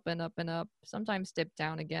dip up and up and up. Sometimes dip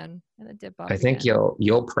down again and then dip up I think again.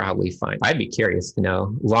 you'll probably find. I'd be curious to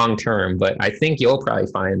know long term, but I think you'll probably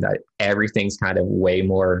find that everything's kind of way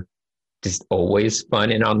more just always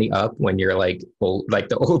fun and on the up when you're like old, like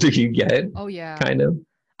the older you get, Oh yeah. kind of.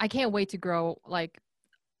 I can't wait to grow like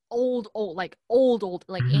old, like old,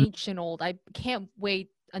 like ancient old. I can't wait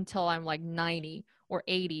until I'm like 90 or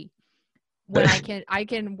 80 when I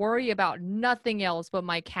can worry about nothing else but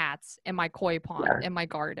my cats and my koi pond Yeah. and my Oh,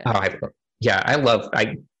 garden. I love,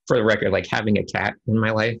 for the record, like having a cat in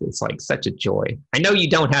my life, it's like such a joy. I know you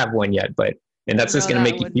don't have one yet, and I that's just know going to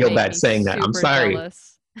that make you would feel make bad me saying that. I'm super sorry.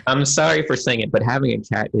 jealous. I'm sorry for saying it, but having a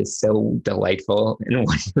cat is so delightful and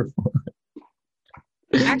wonderful.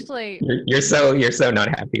 Actually, you're so not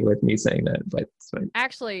happy with me saying that, but it's fine.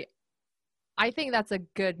 actually, I think that's a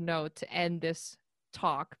good note to end this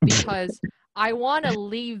talk because I want to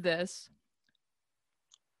leave this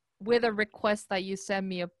with a request that you send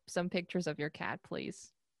me some pictures of your cat,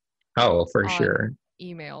 please, Oh, for on sure.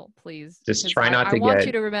 email, please, Just because try not I to want get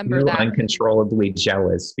you to remember too that. uncontrollably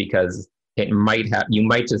jealous because you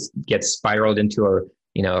might just get spiraled into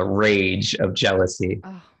a rage of jealousy.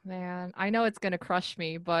 Oh man, I know it's gonna crush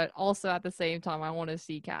me, but also at the same time, I want to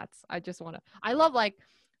see cats. I just want to. I love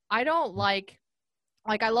I don't like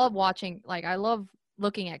I love watching I love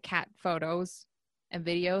looking at cat photos and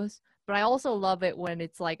videos, but I also love it when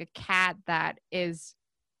it's like a cat that is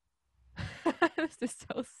this is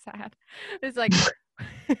so sad. It's like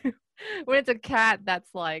when it's a cat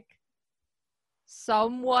that's like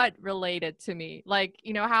somewhat related to me. Like,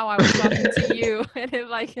 you know how I was talking to you and if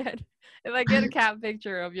I get a cat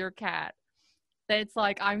picture of your cat, then it's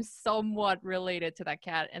like I'm somewhat related to that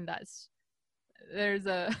cat and there's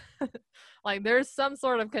a there's some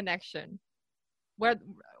sort of connection where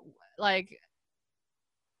like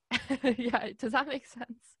yeah, does that make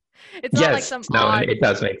sense? It's not like Yes, some no, odd it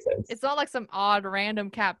does make sense. it's not like some odd random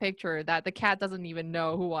cat picture that the cat doesn't even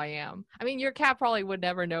know who I am. I mean, your cat probably would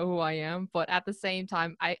never know who I am, but at the same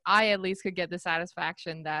time, I at least could get the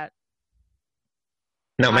satisfaction that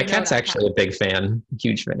No, my I know cat's that cat. actually a big fan,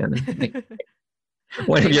 huge fan, like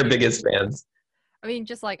one of Thank your you. biggest fans. I mean,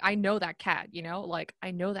 just like I know that cat, you know? Like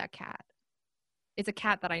I know that cat. It's a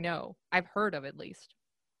cat that I know. I've heard of at least.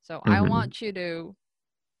 So Hmm.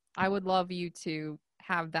 I would love you to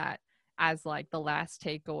have that as like the last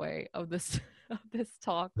takeaway of this of this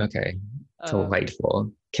talk. Okay, Um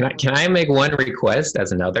delightful. Can I oh my can god. I make one request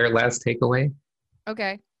as another last takeaway?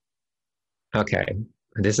 Okay. Okay.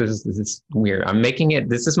 This is weird. I'm making it.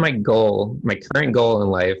 This is my goal. My current goal in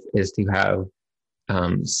life is to have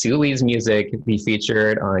Suli's music be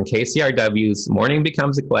featured on KCRW's Morning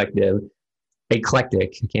Becomes Eclectic. I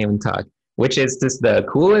can't even talk. Which is just the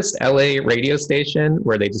coolest LA radio station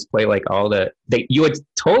where they just play like you would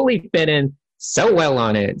totally fit in so well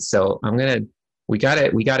on it. So we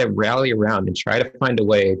gotta rally around and try to find a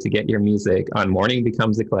way to get your music on Morning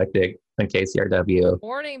Becomes Eclectic on KCRW.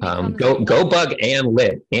 Morning becomes Go eclectic. bug and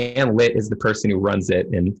lit. And lit is the person who runs it,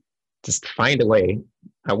 and just find a way.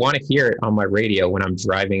 I want to hear it on my radio when I'm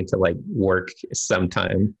driving to like work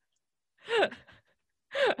sometime.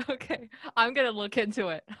 Okay, I'm gonna look into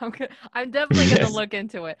it. I'm definitely gonna Yes, look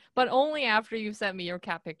into it, but only after you've sent me your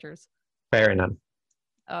cat pictures. fair enough.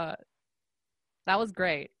 Uh, that was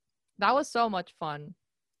great. That was so much fun.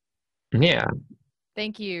 Yeah.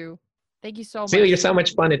 Thank you. Thank you so Celia, you're much. so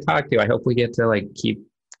much fun to talk to. I hope we get to like keep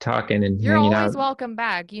talking and You're hanging out. always welcome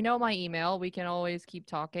back. You know my email. We can always keep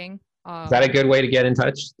talking. Is that a good way to get in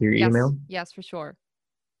touch through your Yes, email? yes, for sure.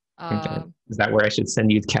 Okay. Um, Is that where I should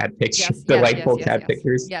send you cat pictures, yes, yes, yes, delightful yes, cat yes,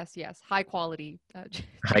 pictures? yes, yes. High quality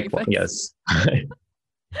High quality. JPEGs. Yes.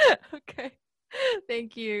 Okay.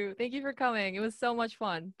 Thank you. Thank you for coming. It was so much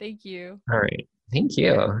fun. Thank you. All right. Thank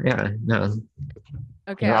you. Yeah. No,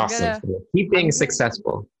 Okay, you're awesome. Keep being I'm gonna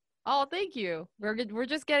successful. Oh, thank you. We're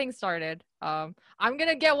just getting started. I'm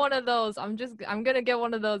gonna get one of those. I'm gonna get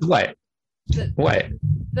one of those. What? The What?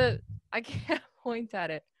 the I can't point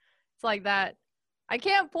at it. It's like that. I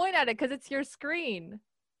can't point at it because it's your screen.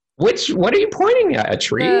 What are you pointing at? A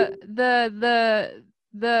tree? The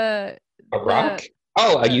A rock? the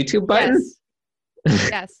Oh, a the YouTube button? yes,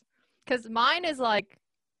 yes. Because mine is like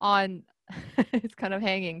on. It's kind of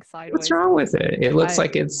hanging What's sideways. wrong with it? It looks I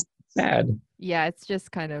like it's sad. Yeah, it's just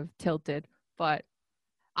kind of tilted, but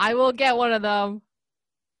I will get one of them.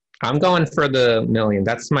 I'm going for the million.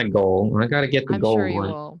 That's my goal. I got to get the I'm sure gold you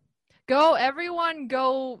one. will. Everyone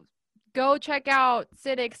go check out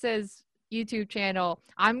Sidix's YouTube channel.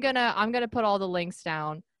 I'm gonna put all the links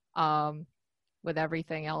down with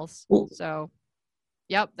everything else. Ooh. So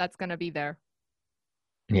yep, that's gonna be there.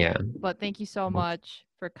 Yeah. But thank you so much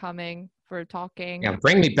for coming, for talking. Yeah,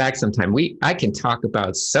 bring me back sometime. I can talk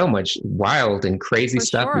about so much wild and crazy For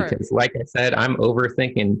stuff sure. because like I said, I'm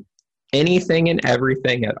overthinking anything and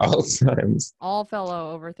everything at all times. All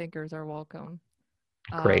fellow overthinkers are welcome.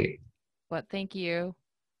 Great. But thank you.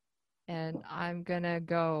 And I'm gonna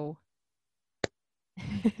go.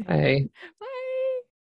 Bye. Bye.